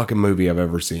worst fucking movie I've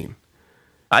ever seen.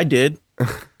 I did.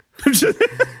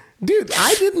 Dude,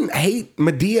 I didn't hate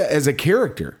Medea as a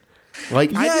character.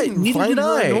 Like I didn't find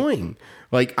her annoying.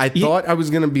 Like I thought I was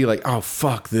gonna be like, "Oh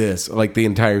fuck this!" Like the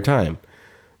entire time.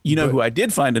 You know who I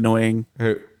did find annoying?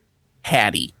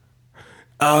 Hattie.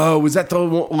 Oh, was that the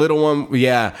little one?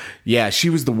 Yeah. She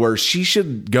was the worst. She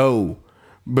should go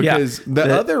because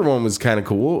the other one was kind of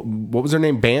cool. What was her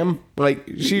name? Bam. Like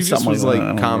she just was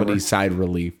like comedy side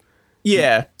relief.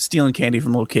 Yeah, stealing candy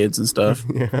from little kids and stuff.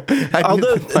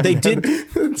 Although they did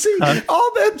see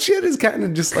all that shit is kind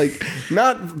of just like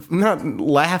not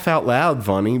laugh out loud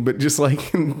funny, but just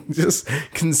like just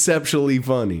conceptually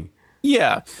funny.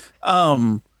 Yeah.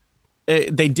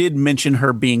 They did mention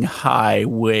her being high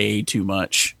way too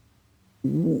much.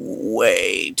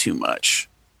 Way too much.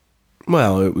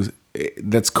 Well,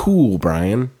 that's cool,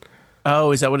 Brian.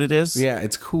 Oh, is that what it is? Yeah,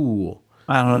 it's cool.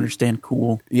 I don't understand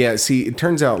cool. Yeah, see, it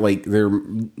turns out like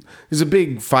there's a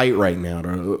big fight right now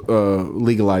to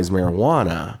legalize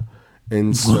marijuana,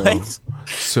 and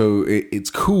so it's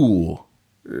cool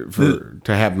to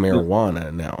have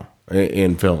marijuana now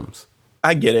in films.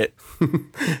 I get it.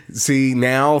 See,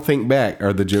 now think back.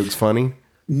 Are the jokes funny?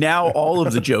 Now all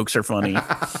of the jokes are funny.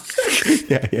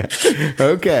 Yeah.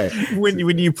 Okay. When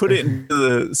you put it into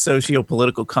the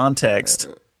socio-political context,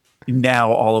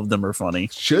 now all of them are funny.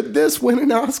 Should this win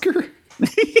an Oscar?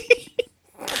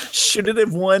 Should it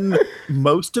have won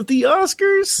most of the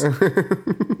Oscars?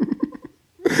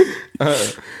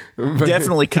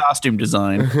 Definitely costume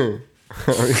design.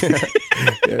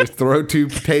 Yeah, throw 2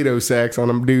 potato sacks on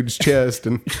a dude's chest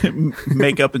and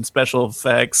Makeup and special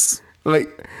effects.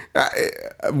 like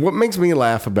what makes me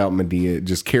laugh about Medea,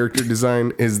 just character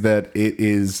design, is that it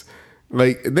is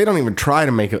like they don't even try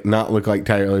to make it not look like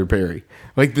Tyler Perry.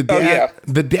 Like the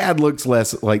dad looks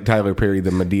less like Tyler Perry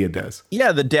than Medea does.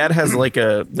 Yeah, the dad has like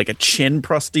a chin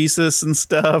prosthesis and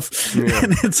stuff,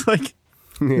 and it's like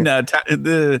no,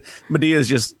 the Medea is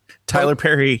just Tyler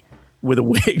Perry with a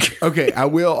wig. Okay, I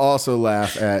will also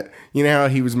laugh at, you know how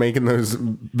he was making those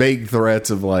vague threats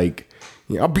of like,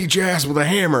 you know, I'll beat your ass with a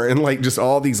hammer, and like just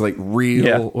all these like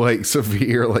real like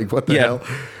severe like what the hell.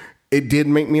 It did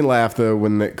make me laugh though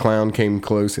when that clown came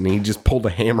close and he just pulled a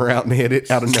hammer out and hit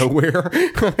it out of nowhere.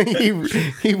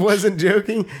 he wasn't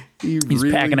joking. He's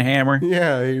really, packing a hammer.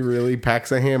 Yeah, he really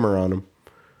packs a hammer on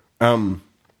him.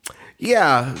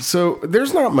 Yeah, so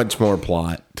there's not much more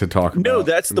plot to talk about. No,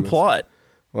 that's the plot.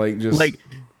 Like just like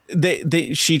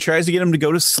she tries to get them to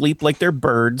go to sleep like they're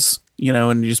birds, you know,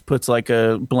 and just puts like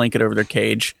a blanket over their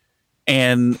cage,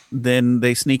 and then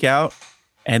they sneak out,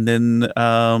 and then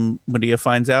Medea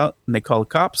finds out, and they call the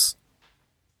cops,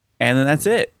 and then that's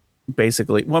it,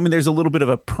 basically. Well, I mean, there's a little bit of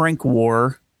a prank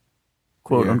war,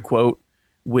 quote unquote,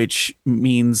 which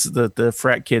means that the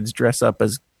frat kids dress up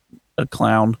as a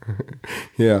clown.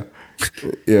 yeah.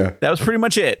 That was pretty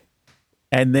much it,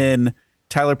 and then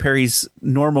Tyler Perry's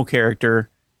normal character,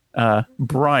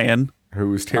 Brian, who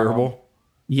was terrible.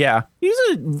 He's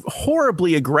a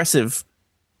horribly aggressive.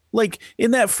 Like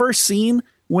in that first scene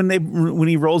when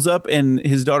he rolls up and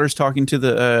his daughter's talking to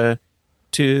the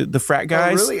frat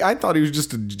guys. Oh, really? I thought he was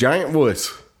just a giant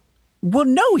wuss. Well,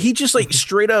 no, he just like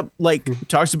straight up like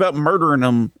talks about murdering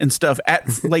them and stuff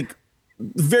at like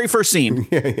very first scene.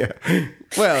 Yeah.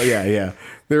 Well, yeah.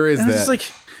 There is and that. It's like,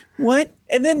 what?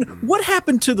 And then what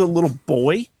happened to the little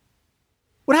boy?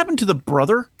 What happened to the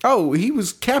brother? Oh, he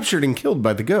was captured and killed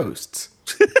by the ghosts.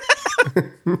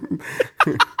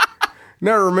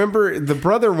 No, remember the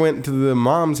brother went to the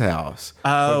mom's house.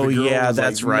 Oh, yeah,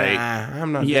 that's like, right. Nah,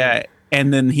 I'm not. Yeah,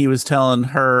 and then he was telling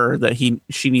her that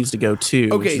she needs to go too.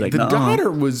 Okay, like, the nuh-uh.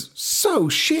 daughter was so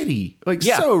shitty, like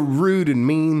so rude and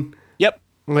mean. Yep.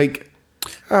 Like,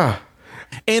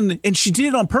 And she did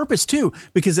it on purpose too,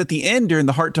 because at the end during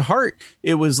the heart to heart,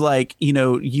 it was like, you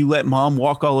know, you let mom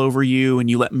walk all over you and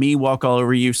you let me walk all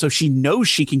over you. So she knows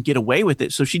she can get away with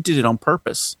it. So she did it on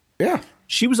purpose. Yeah.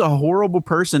 She was a horrible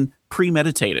person,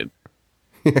 premeditated.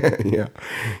 Yeah.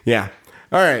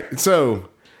 All right. So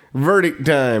verdict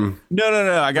time.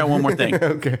 No. I got one more thing.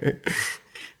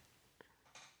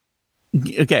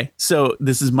 Okay. So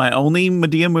this is my only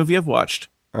Medea movie I've watched.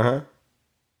 Uh-huh.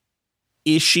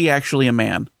 Is she actually a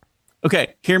man?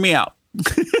 Okay, hear me out.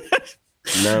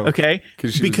 No. Okay?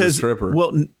 Because she was a stripper.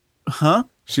 Well, huh?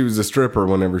 She was a stripper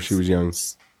whenever she was young.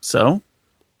 So?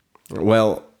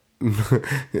 Well,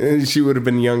 she would have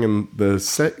been young in the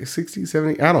 60s,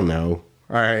 70s. I don't know.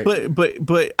 All right.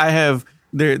 But I have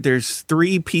there's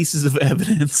 3 pieces of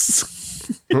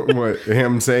evidence. What,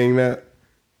 him saying that?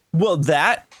 Well,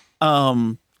 that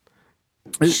I'm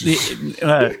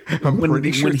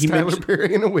pretty sure it's Tyler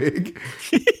Perry in a wig.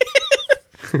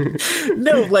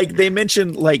 No, like they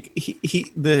mentioned, like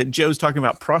the Joe's talking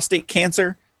about prostate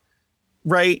cancer,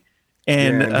 right?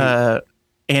 And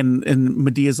and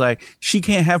Medea's like, she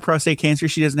can't have prostate cancer.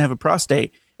 She doesn't have a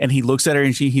prostate. And he looks at her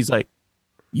and he's like,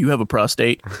 you have a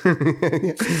prostate.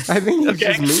 I think he's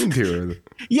just mean to her.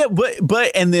 Yeah,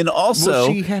 but and then also,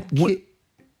 well, she had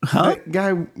that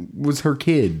guy was her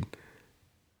kid.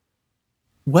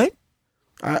 What?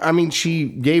 I mean, she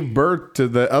gave birth to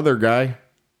the other guy.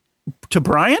 To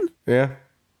Brian? Yeah.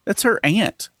 That's her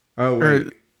aunt. Oh,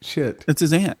 wait. Shit. That's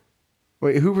his aunt.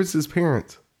 Wait, who was his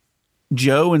parents?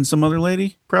 Joe and some other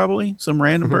lady, probably. Some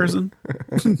random person.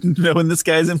 Knowing this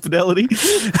guy's infidelity.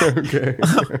 Okay.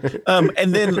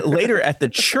 And then later at the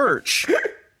church,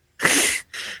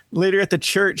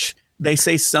 they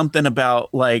say something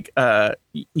about like,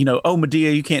 you know, oh,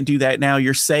 Medea, you can't do that now.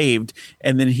 You're saved.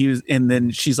 And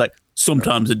then she's like,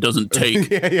 sometimes it doesn't take.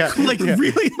 Yeah. Like,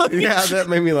 really? Like, yeah, that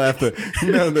made me laugh.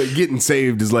 You know, that getting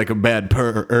saved is like a bad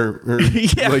perm,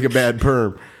 like a bad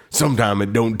perm. Sometimes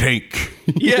it don't take.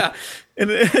 Yeah. And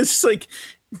it's like,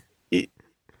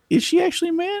 is she actually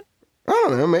a man? I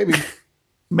don't know.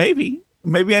 Maybe.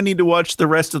 Maybe I need to watch the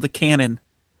rest of the canon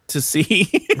to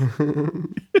see.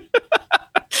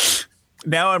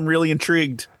 Now I'm really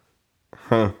intrigued.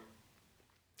 Huh.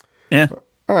 Yeah.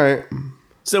 All right.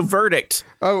 So verdict.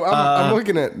 Oh, I'm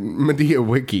looking at Medea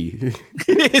Wiki.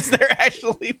 Is there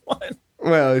actually one?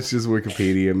 Well, it's just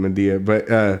Wikipedia Medea,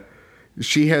 but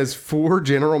she has 4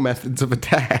 general methods of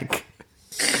attack.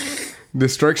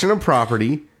 destruction of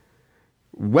property,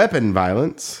 weapon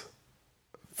violence,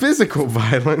 physical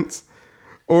violence,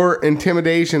 or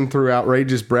intimidation through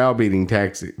outrageous browbeating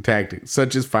tactics,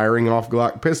 such as firing off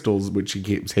Glock pistols, which she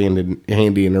keeps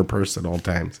handy in her purse at all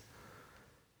times.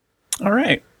 All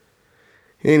right.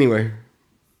 Anyway.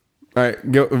 All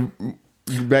right, go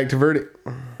back to verdict.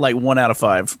 Like 1 out of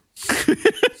 5.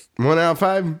 1 out of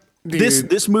 5? Dude.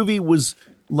 This movie was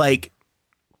like,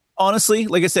 honestly,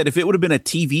 like I said, if it would have been a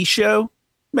TV show,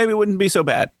 maybe it wouldn't be so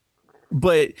bad.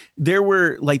 But there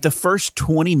were like the first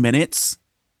 20 minutes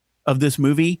of this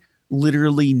movie,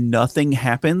 literally nothing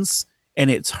happens.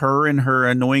 And it's her and her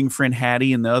annoying friend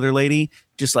Hattie and the other lady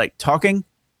just like talking.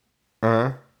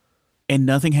 Uh-huh. And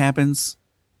nothing happens.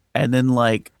 And then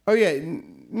like... Oh, yeah.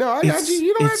 No, I got you.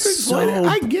 You don't have to explain it.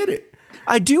 I get it.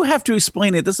 I do have to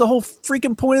explain it. That's the whole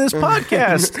freaking point of this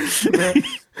podcast.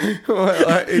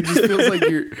 Well, it just feels like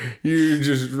you're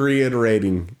just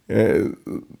reiterating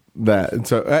that.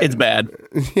 So it's bad.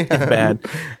 Yeah. It's bad.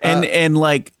 And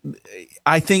like,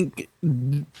 I think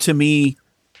to me,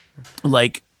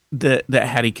 like that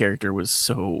Hattie character was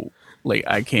so like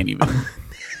I can't even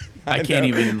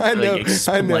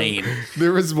explain.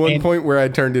 There was one point where I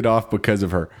turned it off because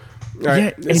of her. All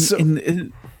right. Yeah,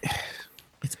 and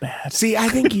it's bad. See, I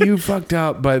think you fucked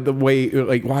up by the way,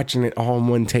 like watching it all in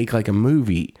one take, like a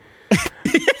movie.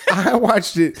 I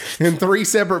watched it in 3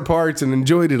 separate parts and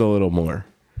enjoyed it a little more.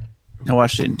 I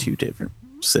watched it in 2 different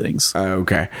sittings.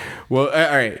 Okay. Well,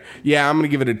 all right. Yeah, I'm gonna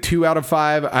give it a 2 out of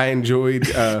 5. I enjoyed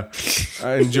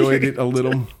it a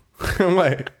little.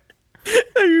 What?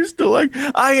 You're still like,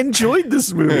 I enjoyed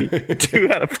this movie.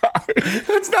 2 out of 5.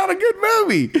 That's not a good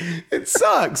movie. It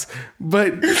sucks,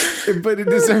 but it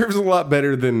deserves a lot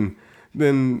better than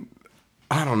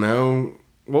I don't know.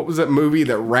 What was that movie,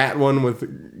 that rat one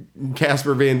with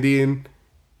Casper Van Dien?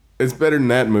 It's better than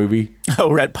that movie. Oh,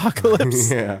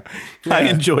 Ratpocalypse. Yeah. I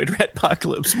enjoyed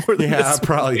Ratpocalypse more than this. Yeah, I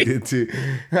probably did too.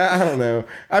 I don't know.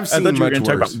 I've seen I thought you were much going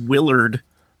to talk worse. about Willard.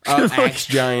 Axe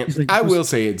Giant. I will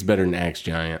say it's better than Axe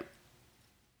Giant.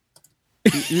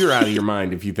 You're out of your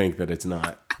mind if you think that it's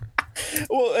not.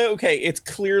 Well, okay, it's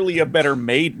clearly a better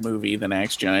made movie than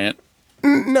Axe Giant.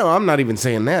 No, I'm not even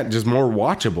saying that. Just more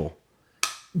watchable.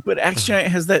 But Axe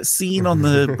Giant has that scene on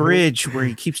the bridge where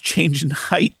he keeps changing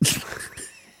height.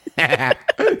 Yeah.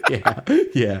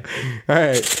 All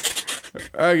right.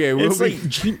 Okay. It's like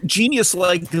genius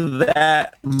like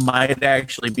that might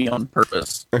actually be on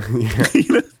purpose.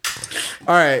 Yeah.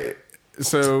 All right.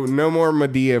 So no more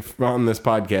Medea on this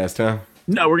podcast, huh?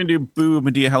 No, we're gonna do Boo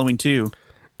Medea Halloween 2.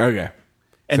 Okay.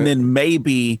 And then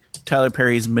maybe Tyler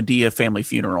Perry's Medea Family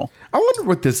Funeral. I wonder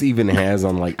what this even has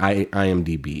on like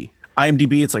IMDb.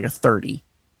 IMDb, it's like a 30.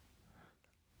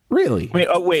 Really?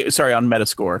 Wait, sorry, on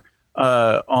Metascore.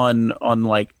 On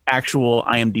like actual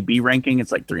IMDb ranking,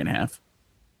 it's like 3.5.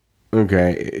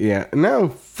 Okay, yeah. No,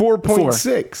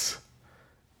 4.6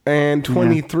 and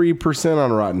 23%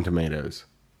 on Rotten Tomatoes.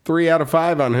 3 out of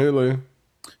 5 on Hulu.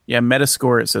 Yeah,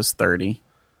 Metascore, it says 30.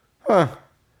 Huh.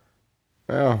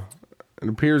 Well, it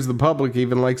appears the public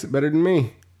even likes it better than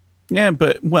me. Yeah,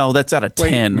 but, well, that's out of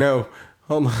 10. No,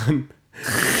 hold on.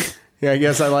 Yeah, I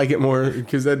guess I like it more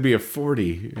because that'd be a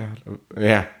 40.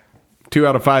 Yeah. 2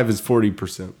 out of 5 is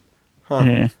 40%. Huh.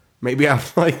 Yeah. Maybe I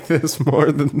like this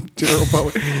more than the general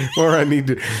public. Or I need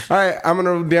to. All right, I'm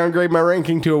going to downgrade my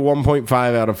ranking to a 1.5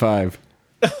 out of 5.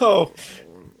 Oh,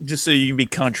 just so you can be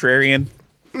contrarian?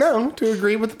 No, to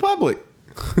agree with the public.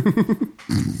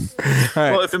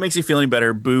 Well, if it makes you feel any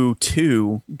better, Boo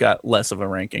 2 got less of a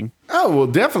ranking. Oh, well,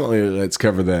 definitely let's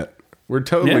cover that. We're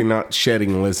totally not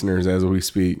shedding listeners as we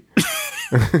speak.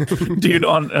 Dude,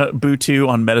 on Boo 2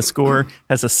 on Metascore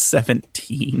has a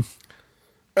 17.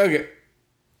 Okay.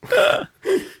 All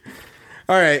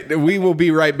right. We will be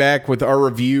right back with our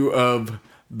review of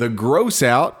The Gross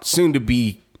Out, soon to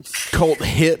be cult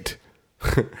hit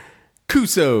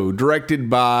Kuso, directed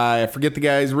by, I forget the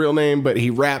guy's real name, but he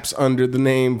raps under the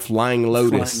name Flying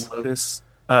Lotus. Flying Lotus.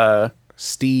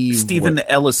 Stephen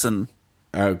Ellison.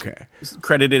 Okay.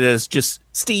 Credited as just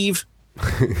Steve.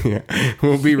 Yeah.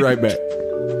 We'll be right back.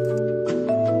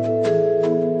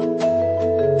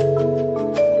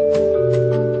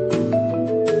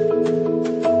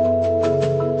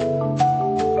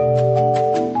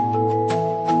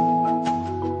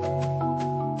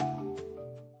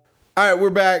 All right, we're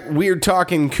back. We're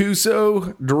talking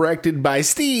Kuso, directed by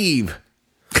Steve.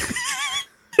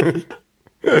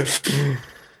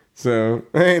 So,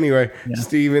 anyway,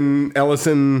 Stephen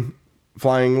Ellison,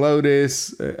 Flying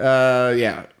Lotus.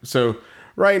 Yeah. So,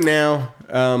 right now,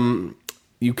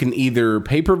 you can either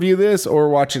pay-per-view this or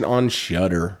watch it on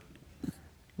Shudder.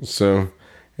 So,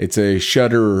 It's a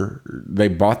Shudder. They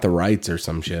bought the rights or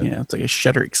some shit. Yeah, it's like a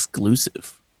Shudder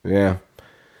exclusive. Yeah.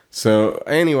 So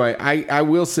anyway, I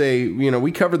will say,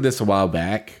 we covered this a while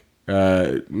back.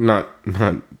 Not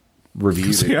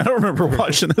reviewed it. I don't remember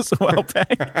watching this a while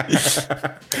back.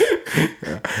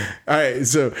 All right,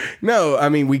 so no, I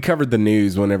mean we covered the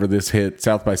news whenever this hit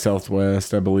South by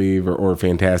Southwest, I believe, or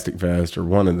Fantastic Fest, or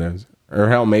one of those, or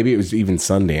hell, maybe it was even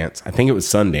Sundance. I think it was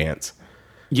Sundance.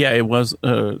 Yeah, it was.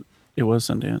 It was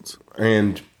Sundance,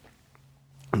 and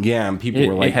and people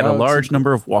were like, it had a large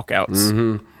number of walkouts.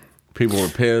 Mm-hmm. People were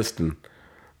pissed, and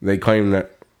they claimed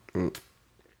that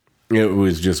it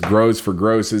was just gross for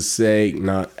gross's sake,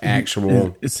 not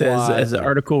actual. It says, as an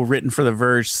article written for The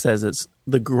Verge says, it's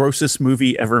the grossest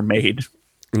movie ever made.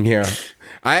 Yeah.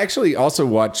 I actually also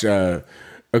watch, in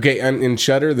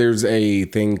Shudder, there's a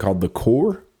thing called The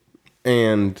Core,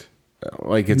 and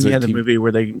it's the movie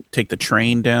where they take the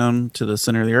train down to the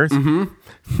center of the earth.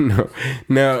 Mm-hmm.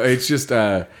 No, it's just,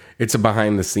 it's a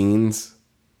behind the scenes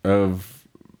of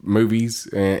movies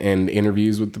and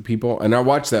interviews with the people, and I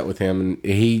watched that with him, and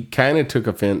he kind of took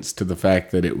offense to the fact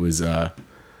that it was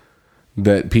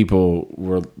that people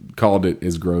were called it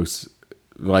as gross,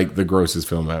 like the grossest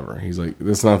film ever. He's like,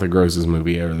 that's not the grossest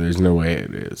movie ever. There's no way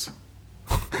it is.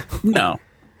 No,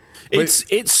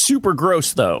 it's super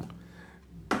gross though.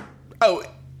 Oh,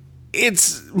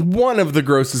 it's one of the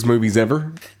grossest movies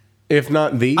ever, if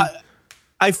not the.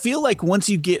 I feel like once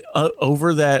you get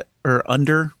over that, or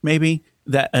under maybe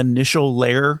that initial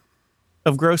layer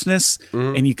of grossness,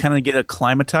 and you kind of get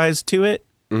acclimatized to it,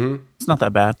 it's not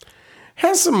that bad.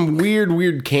 Has some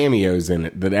weird cameos in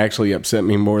it that actually upset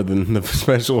me more than the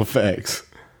special effects.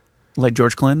 Like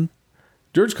George Clinton?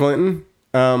 George Clinton,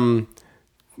 Tim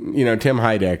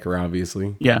Heidecker,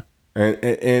 obviously. Yeah.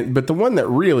 But the one that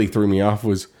really threw me off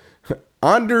was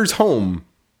Anders Holm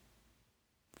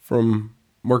from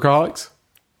Workaholics.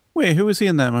 Wait, who was he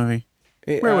in that movie?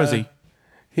 Where was he?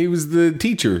 He was the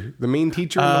teacher, the main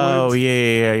teacher. Oh,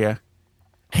 yeah.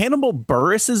 Hannibal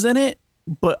Buress is in it,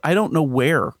 but I don't know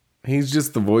where. He's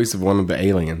just the voice of one of the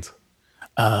aliens.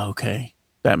 Oh, okay.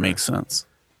 That makes sense.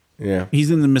 Yeah.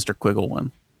 He's in the Mr. Quiggle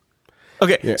one.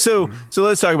 Okay, yeah. So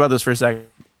let's talk about this for a second.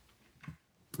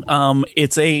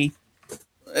 It's a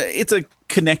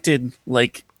connected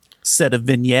set of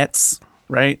vignettes,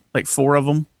 right? Like 4 of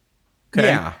them. Okay.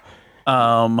 Yeah.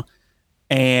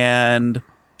 And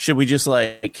should we just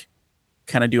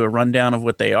kind of do a rundown of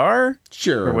what they are?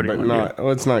 Sure, but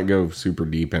let's not go super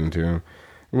deep into them.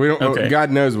 We don't. Okay.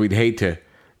 God knows we'd hate to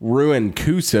ruin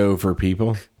Kuso for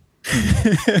people.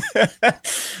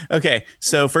 Okay,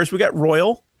 so first we got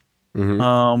Royal.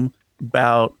 Mm-hmm.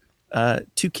 About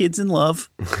 2 kids in love.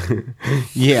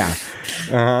 Yeah.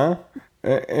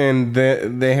 And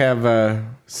they have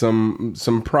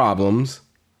some problems.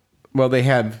 Well, they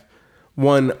have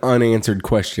one unanswered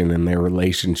question in their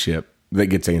relationship that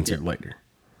gets answered later.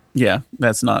 Yeah,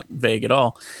 that's not vague at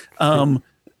all.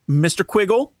 Mr.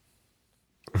 Quiggle.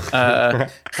 I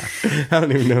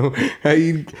don't even know how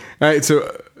you. All right, so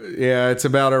yeah, it's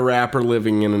about a rapper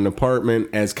living in an apartment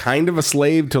as kind of a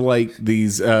slave to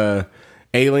these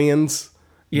aliens,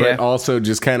 but also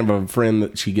just kind of a friend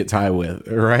that she gets high with,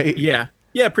 right? Yeah,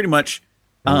 pretty much.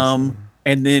 And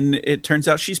then it turns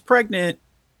out she's pregnant.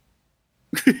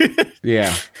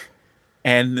 Yeah.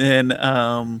 And then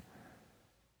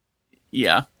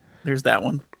there's that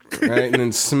one. Right, and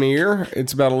then Smear,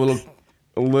 it's about a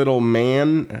little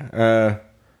man.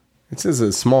 It says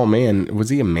a small man. Was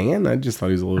he a man? I just thought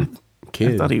he was a little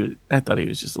kid. I thought he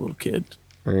was just a little kid.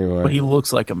 Anyway. But he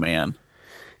looks like a man.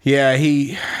 Yeah,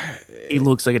 he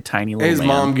looks like a tiny little man. His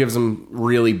mom gives him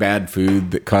really bad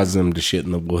food that causes him to shit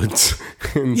in the woods.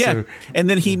 And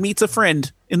then he meets a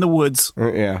friend in the woods.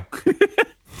 Yeah.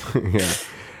 Yeah.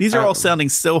 These are all sounding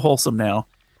so wholesome now.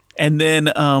 And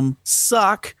then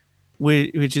Sock,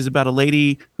 which is about a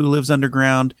lady who lives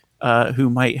underground who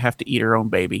might have to eat her own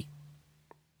baby.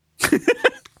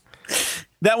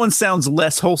 That one sounds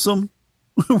less wholesome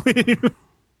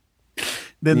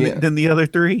than the other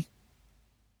 3.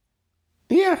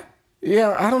 Yeah.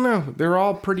 I don't know. They're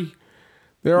all pretty.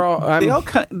 They all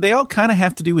kind of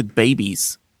have to do with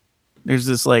babies. There's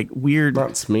this weird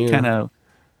not Smear kind of,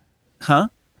 huh?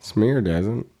 Smear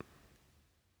doesn't.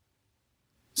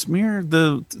 Smear,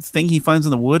 the thing he finds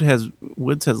in the woods has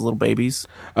little babies.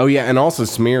 Oh yeah, and also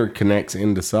Smear connects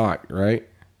into Sock, right?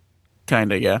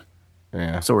 Kinda, yeah.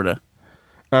 Yeah. Sorta.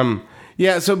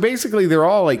 Yeah, so basically they're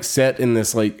all set in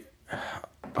this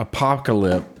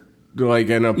apocalypse,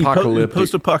 an apocalyptic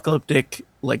post-apocalyptic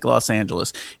Los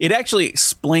Angeles. It actually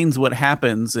explains what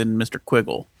happens in Mr.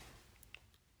 Quiggle.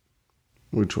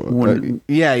 Which one?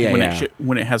 Yeah.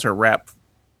 When it has her rap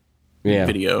Yeah.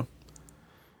 video.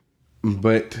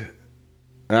 But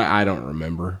I don't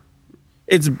remember.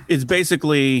 It's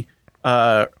basically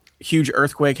a huge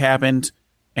earthquake happened,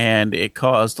 and it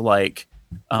caused like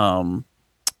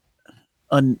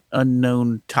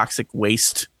unknown toxic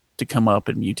waste to come up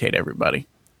and mutate everybody.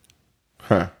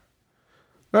 Huh.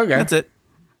 Okay. That's it.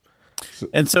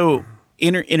 And so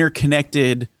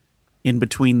interconnected in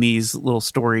between these little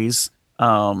stories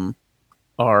are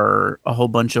a whole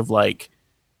bunch of like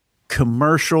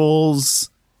commercials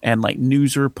and like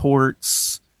news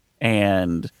reports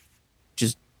and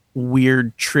just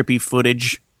weird trippy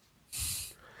footage.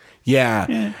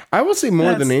 Yeah. I will say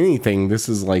more than anything, this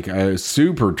is like a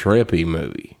super trippy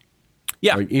movie.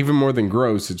 Yeah. Like even more than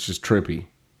gross, it's just trippy,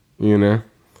 you know?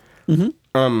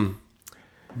 Mm-hmm.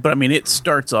 But I mean, it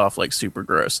starts off like super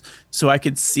gross. So I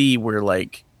could see where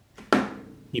like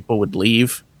people would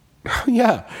leave.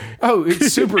 Yeah. Oh,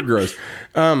 it's super gross.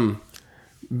 I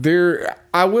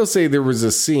will say there was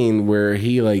a scene where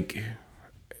he like,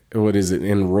 what is it,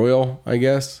 in Royal, I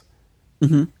guess?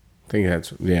 Mm-hmm. I think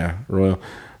that's, yeah, Royal.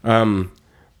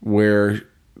 Where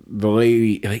the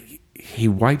lady, like, he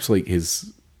wipes like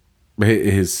his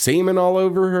semen all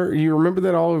over her. You remember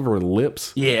that, all over her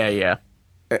lips? Yeah.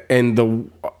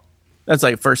 And that's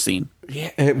like first scene.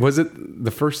 Yeah, was it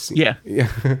the first scene? Yeah.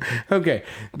 Okay.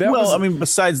 I mean,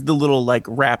 besides the little like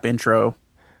rap intro,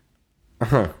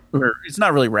 or it's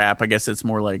not really rap. I guess it's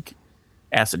more like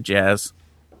acid jazz.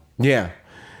 Yeah.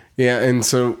 And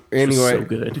so anyway, so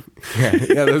good.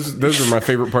 Yeah. Those are my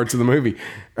favorite parts of the movie.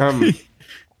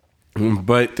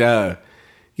 But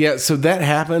yeah, so that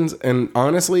happens, and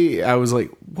honestly, I was like,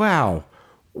 wow,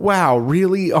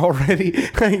 really already?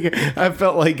 Like, I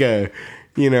felt like a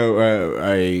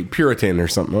Puritan or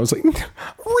something. I was like,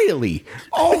 really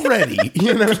already?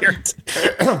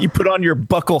 You put on your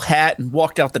buckle hat and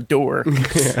walked out the door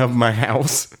of my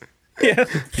house. Yeah,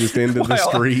 just into the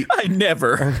street. I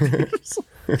never.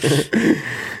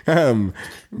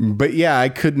 But yeah, I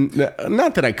couldn't.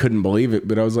 Not that I couldn't believe it,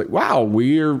 but I was like, wow,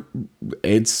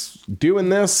 it's doing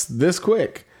this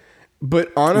quick.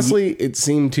 But honestly, it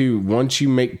seemed to, once you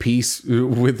make peace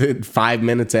with it 5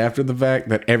 minutes after the fact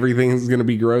that everything's going to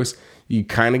be gross, you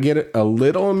kind of get a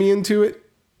little immune to it.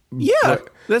 Yeah, but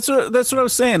that's what I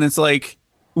was saying. It's like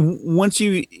once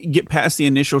you get past the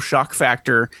initial shock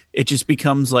factor, it just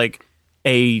becomes like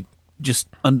a just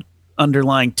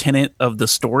underlying tenet of the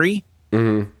story.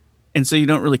 Mm-hmm. And so you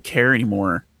don't really care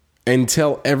anymore.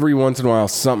 Until every once in a while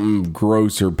something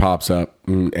grosser pops up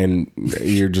and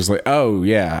you're just like, oh,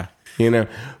 yeah.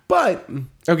 But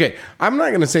okay, I'm not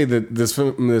going to say that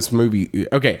this movie.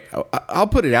 Okay, I'll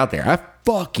put it out there. I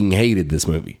fucking hated this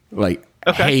movie. Like,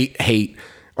 hate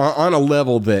on a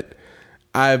level that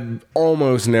I've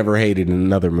almost never hated in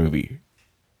another movie.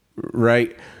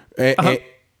 Right? Uh-huh.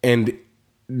 And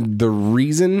the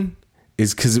reason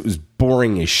is because it was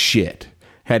boring as shit.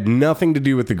 Had nothing to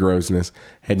do with the grossness.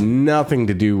 Had nothing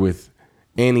to do with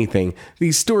anything.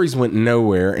 These stories went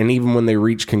nowhere, and even when they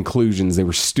reached conclusions, they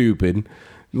were stupid.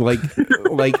 Like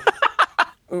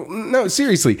no,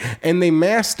 seriously. And they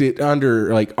masked it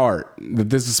under like art. That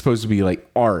this is supposed to be like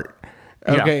art.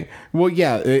 Okay. Yeah. Well,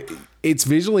 yeah, it's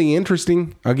visually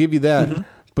interesting. I'll give you that. Mm-hmm.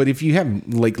 But if you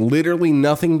have like literally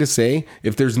nothing to say,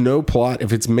 if there's no plot,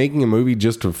 if it's making a movie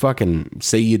just to fucking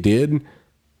say you did,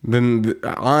 then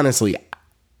honestly,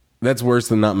 that's worse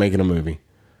than not making a movie.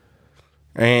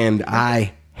 And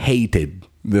I hated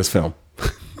this film.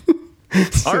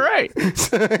 All right.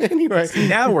 So anyway,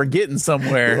 now we're getting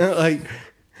somewhere.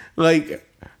 Like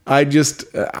I just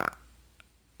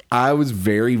I was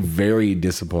very, very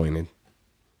disappointed.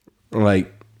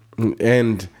 Like,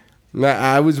 and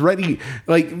I was ready,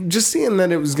 like, just seeing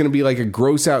that it was going to be like a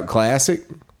gross out classic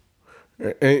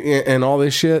and all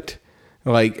this shit.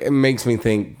 Like, it makes me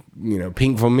think,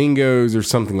 Pink Flamingos or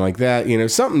something like that,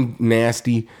 something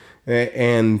nasty.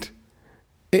 And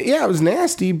yeah, it was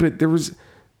nasty, but there was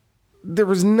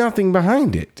nothing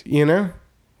behind it,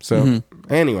 So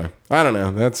anyway, I don't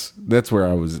know. That's where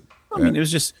I was. I mean, it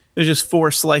was just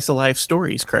 4 slice of life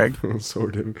stories, Craig.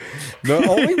 Sort of. The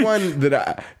only one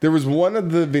that there was one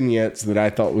of the vignettes that I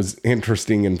thought was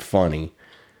interesting and funny,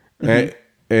 and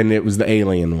it was the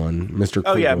alien one, Mr.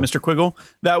 Quiggle. Oh yeah, Mr. Quiggle.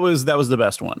 That was the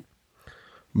best one.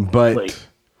 But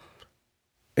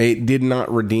it did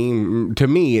not redeem, to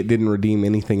me, it didn't redeem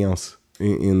anything else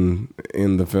in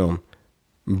the film.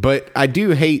 But I do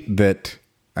hate that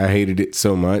I hated it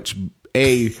so much.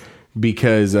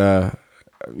 Because I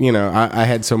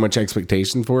had so much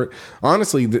expectation for it.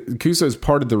 Honestly, Kuso is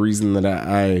part of the reason that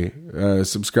I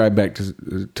subscribed back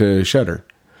to Shudder,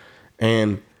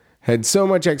 and had so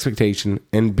much expectation.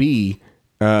 And B,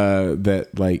 that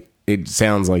like it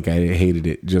sounds like I hated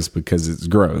it just because it's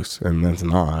gross, and that's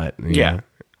not. Yeah.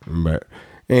 But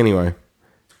anyway,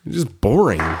 it's just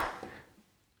boring.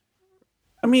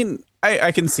 I mean,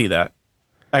 I can see that.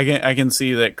 I can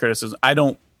see that criticism. I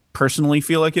don't personally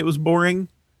feel like it was boring.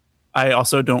 I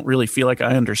also don't really feel like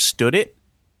I understood it,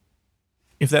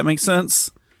 if that makes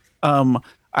sense.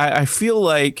 I feel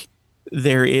like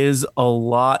there is a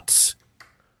lot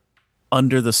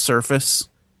under the surface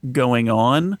going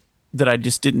on that I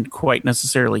just didn't quite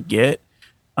necessarily get.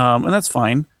 And that's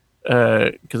fine.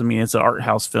 Because, I mean, it's an art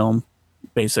house film,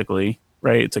 basically,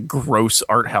 right? It's a gross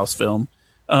art house film.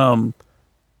 And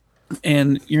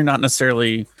you're not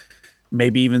necessarily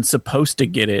maybe even supposed to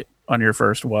get it on your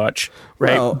first watch,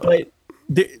 right? Well, but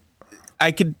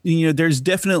there's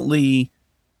definitely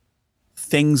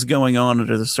things going on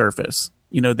under the surface.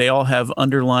 They all have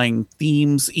underlying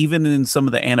themes, even in some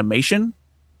of the animation,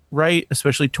 right?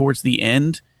 Especially towards the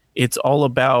end. It's all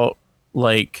about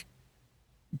like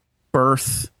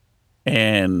birth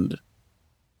and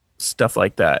stuff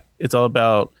like that. It's all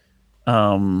about,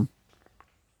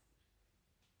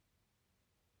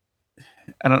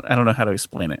 I don't know how to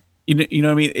explain it. You know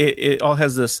what I mean? It all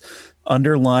has this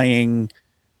underlying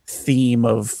theme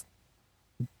of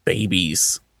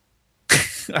babies.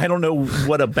 I don't know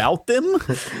what about them,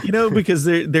 because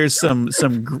there's some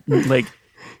like,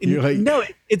 no,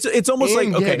 it's almost like,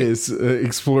 okay, Geddes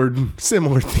explored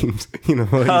similar themes,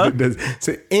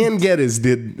 So Ann Geddes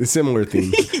did similar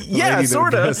themes. Yeah,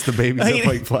 sort of. The babies up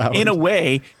like flowers. In a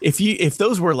way, if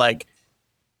those were like,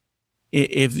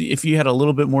 if you had a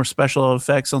little bit more special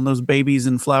effects on those babies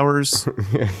and flowers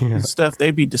and stuff,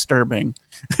 they'd be disturbing.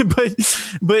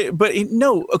 but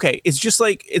no, okay, it's just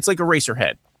like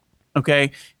Eraserhead,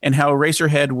 okay, and how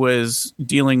Eraserhead was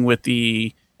dealing with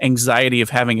the anxiety of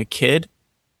having a kid,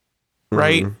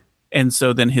 right? Mm-hmm. And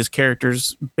so then his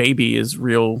character's baby is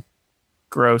real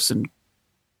gross and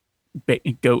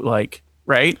goat-like,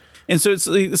 right? And so it's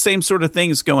the same sort of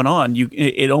thing is going on.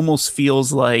 It almost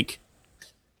feels like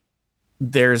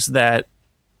there's that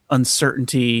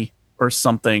uncertainty or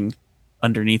something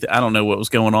underneath it. I don't know what was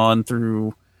going on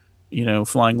through,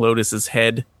 Flying Lotus's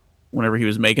head whenever he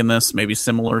was making this. Maybe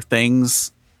similar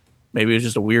things. Maybe it was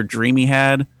just a weird dream he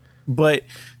had. But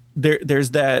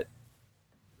there's that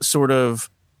sort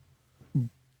of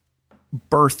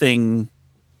birthing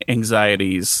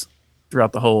anxieties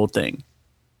throughout the whole thing.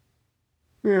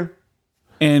 Yeah.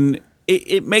 And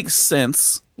it makes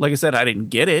sense. Like I said, I didn't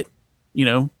get it.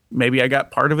 Maybe I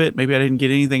got part of it. Maybe I didn't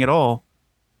get anything at all.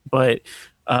 But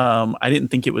I didn't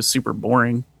think it was super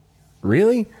boring.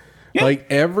 Really? Yeah. Like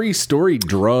every story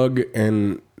drug,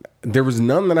 and there was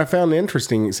none that I found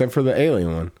interesting except for the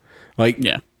alien one. Like,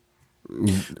 yeah.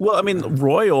 Well, I mean,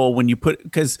 Royal, when you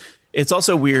because it's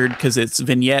also weird because it's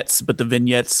vignettes, but the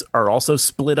vignettes are also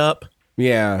split up.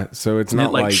 Yeah. So it's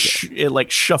not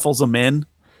it shuffles them in,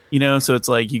 so it's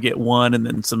like you get one and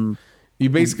then some. You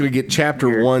basically get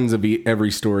chapter ones of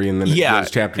every story, and then it goes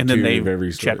chapter two of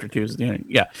every story. Chapter two is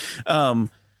yeah.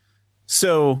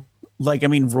 So, like, I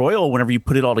mean, Royal, whenever you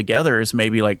put it all together, is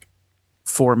maybe like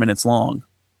 4 minutes long.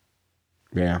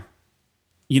 Yeah.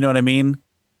 You know what I mean?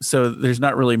 So there's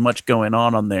not really much going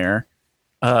on there.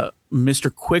 Mr.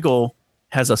 Quiggle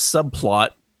has a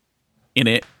subplot in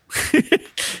it.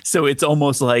 So it's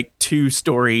almost like two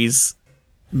stories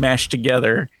mashed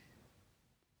together.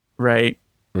 Right?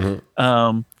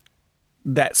 Mm-hmm.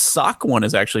 That sock one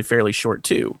is actually fairly short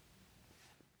too.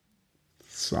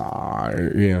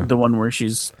 Yeah. The one where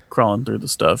she's crawling through the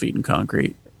stuff, eating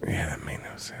concrete. Yeah, that made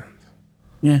no sense.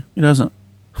 Yeah, it doesn't.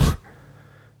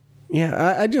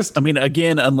 Yeah, I mean,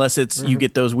 again, unless it's you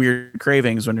get those weird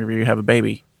cravings whenever you have a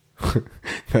baby.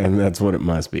 And that's what it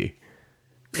must be.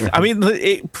 I mean,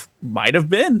 it might have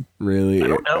been. Really?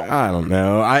 I don't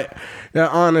know.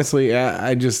 Honestly,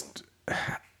 I don't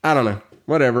know.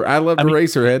 Whatever. I loved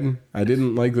Eraserhead. I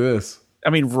didn't like this. I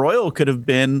mean, Royal could have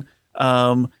been,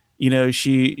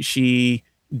 she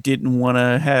didn't want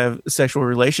to have sexual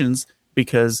relations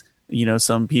because,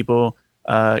 some people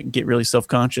get really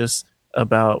self-conscious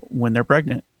about when they're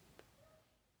pregnant.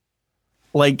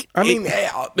 Like, I mean,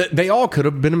 they all could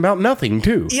have been about nothing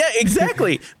too. Yeah,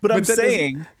 exactly. But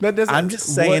I'm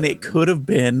just saying it could have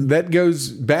been. That goes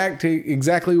back to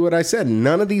exactly what I said.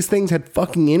 None of these things had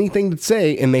fucking anything to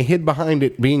say, and they hid behind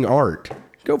it being art.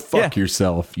 Go fuck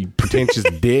yourself, you pretentious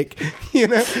dick.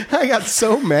 I got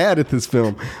so mad at this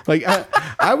film. Like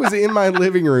I was in my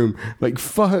living room, like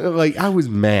I was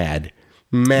mad.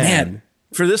 Man,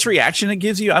 for this reaction it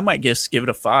gives you, I might just give it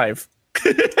a 5.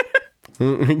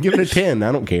 Give it a 10.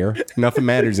 I don't care. Nothing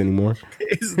matters anymore.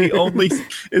 It's the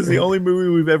only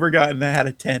movie we've ever gotten that had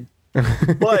a 10.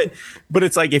 but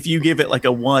it's like if you give it like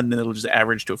a 1, then it'll just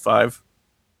average to a 5.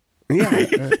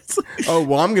 Yeah. Oh,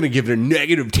 well, I'm going to give it a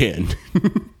 -10.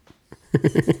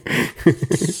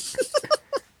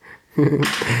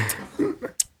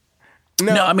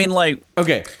 No, I mean, like,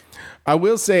 okay. I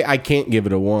will say I can't give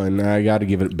it a 1. I got to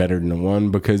give it better than a 1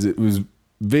 because it was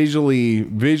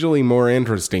visually more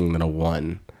interesting than a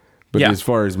 1. But as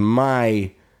far as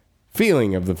my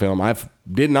feeling of the film, I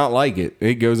did not like it.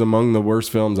 It goes among the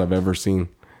worst films I've ever seen.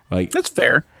 Like, that's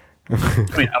fair. I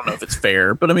mean, I don't know if it's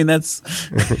fair, but I mean, that's.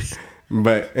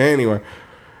 But anyway.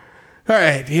 All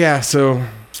right. Yeah. So,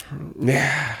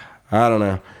 yeah. I don't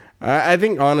know. I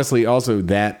think, honestly, also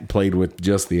that played with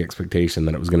just the expectation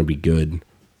that it was going to be good.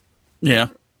 Yeah.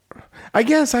 I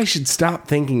guess I should stop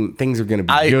thinking things are going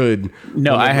to be good.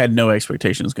 No, I had no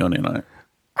expectations going in on it.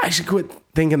 I should quit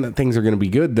thinking that things are going to be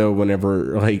good, though,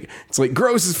 whenever, like, it's like,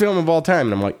 grossest film of all time.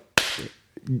 And I'm like,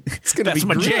 it's going to be That's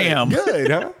my jam.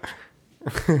 Good, huh?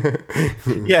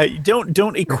 Yeah,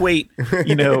 don't equate,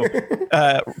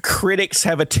 critics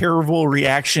have a terrible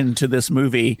reaction to this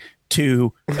movie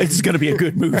to it's going to be a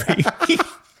good movie.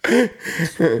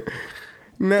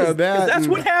 No, that's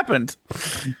what happened.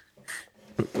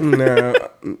 No.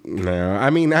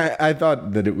 I mean, I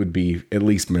thought that it would be at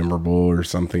least memorable or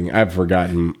something. I've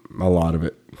forgotten a lot of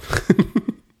it.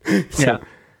 Yeah.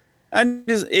 And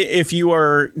if you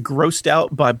are grossed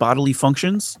out by bodily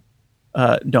functions,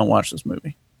 don't watch this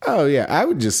movie. Oh, yeah. I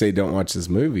would just say don't watch this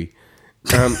movie.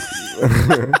 But,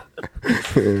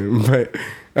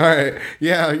 all right.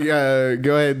 Yeah.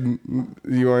 Go ahead.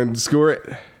 You want to score it?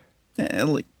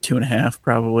 Like 2.5,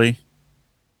 probably.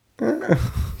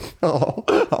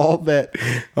 All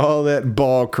that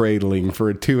ball cradling for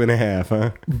a 2.5,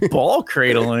 huh? Ball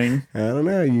cradling? I don't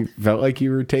know. You felt like you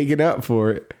were taken up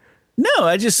for it. No,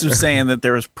 I just was saying that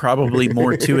there was probably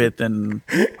more to it than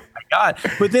I got.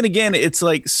 But then again, it's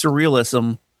like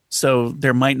surrealism, so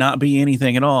there might not be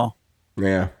anything at all.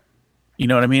 Yeah. You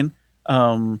know what I mean?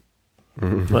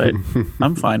 But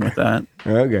I'm fine with that.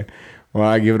 Okay. Well,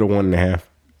 I give it a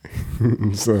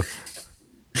 1.5. So.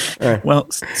 Well,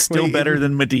 still better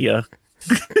than Medea.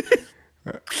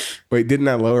 Wait, didn't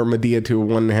I lower Medea to a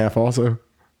 1.5 also?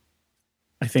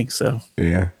 I think so.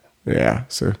 Yeah.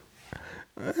 So.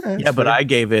 Yeah, but I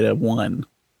gave it a 1.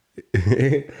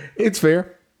 It's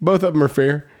fair. Both of them are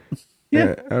fair.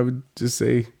 Yeah. I would just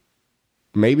say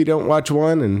maybe don't watch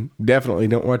one and definitely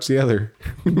don't watch the other.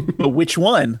 But which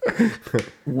one?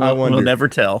 We'll never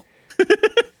tell. Yeah,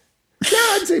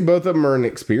 I'd say both of them are an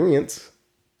experience.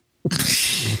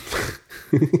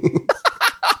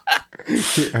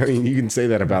 I mean, you can say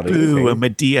that about anything. Ooh, a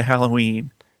Medea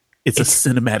Halloween. It's a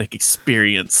cinematic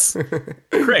experience.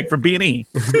 Craig from B&E.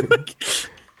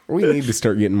 We need to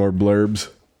start getting more blurbs.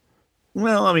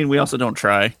 Well, I mean, we also don't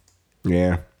try.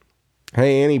 Yeah.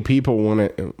 Hey, any people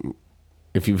want to,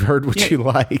 if you've heard what you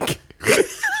like,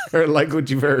 or like what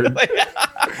you've heard.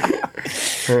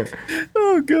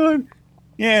 Oh, God.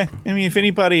 Yeah. I mean, if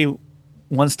anybody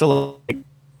wants to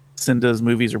send us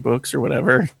movies or books or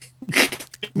whatever,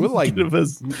 we'll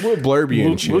blurb you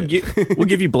and shit. We'll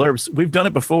give you blurbs. We've done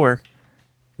it before.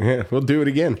 Yeah, we'll do it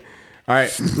again. All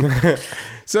right.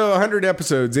 So 100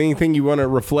 episodes. Anything you want to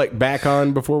reflect back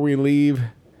on before we leave?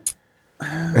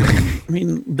 I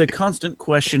mean, the constant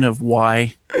question of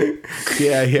why.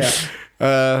 Yeah.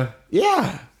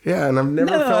 And I've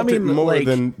never felt it more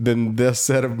than this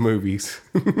set of movies.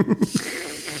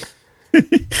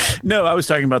 No, I was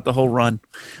talking about the whole run.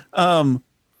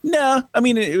 No, I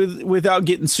mean, without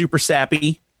getting super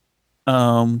sappy,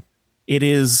 it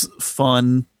is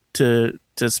fun to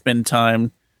spend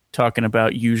time talking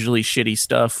about usually shitty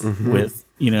stuff with,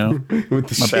 with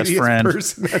the my best friend.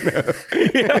 Person I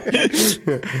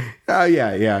know. Oh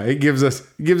yeah. It gives us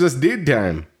dude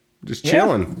time. Just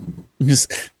chilling.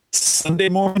 Just Sunday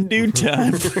morning dude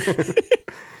time.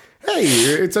 Hey,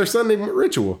 it's our Sunday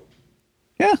ritual.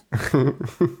 Yeah.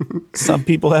 Some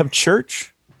people have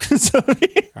church.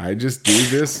 I just do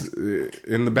this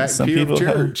in the back pew of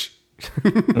church.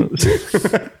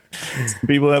 Some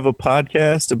people have a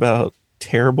podcast about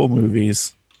terrible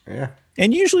movies. Yeah.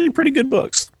 And usually pretty good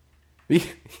books.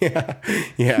 Yeah.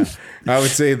 I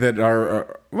would say that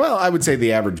I would say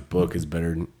the average book is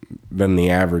better than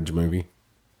the average movie.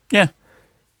 Yeah.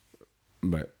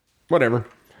 But whatever.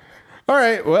 All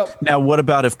right. Well, now what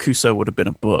about if Kuso would have been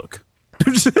a book?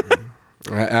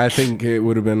 I think it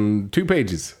would have been 2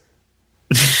 pages.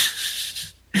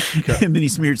 And then he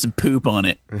smeared some poop on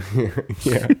it.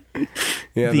 Yeah.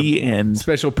 The end.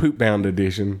 Special poop bound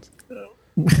edition.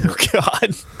 Oh,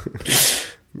 God.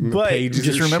 But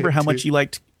just remember how much you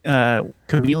liked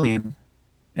Chameleon.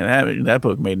 And that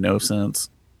book made no sense.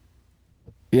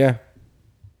 Yeah.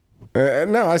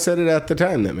 No, I said it at the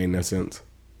time. That made no sense.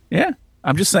 Yeah,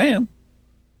 I'm just saying.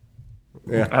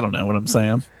 Yeah. I don't know what I'm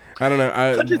saying. I don't know.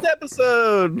 100th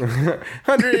episode.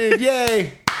 100,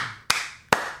 yay!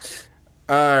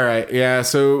 All right, yeah.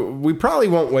 So we probably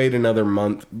won't wait another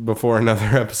month before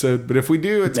another episode, but if we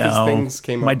do, it's because things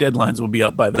came up. My deadlines will be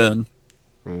up by then.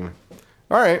 All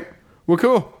right. Well,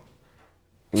 cool.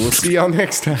 We'll see y'all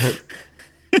next time.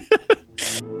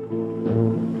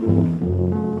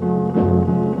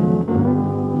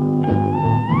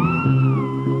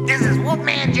 This is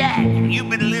Wolfman Jack, and you've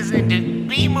been listening to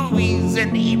B-Movies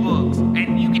and eBooks.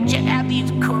 And you can check out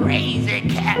these crazy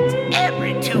cats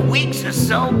every 2 weeks or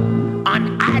so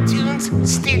on iTunes,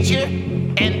 Stitcher,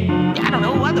 and I don't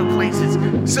know, other places.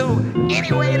 So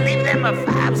anyway, leave them a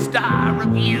 5-star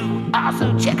review.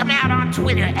 Also, check them out on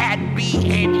Twitter at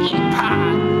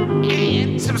B&E-Pod.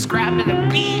 And subscribe to the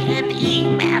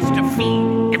B&E Master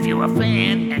Feed if you're a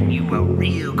fan and you a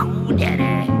real cool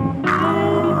daddy.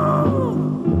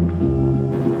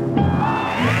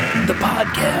 The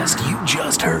podcast you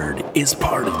just heard is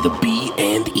part of the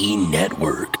B&E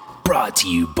Network, brought to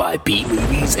you by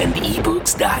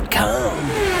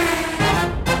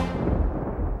bmoviesandebooks.com.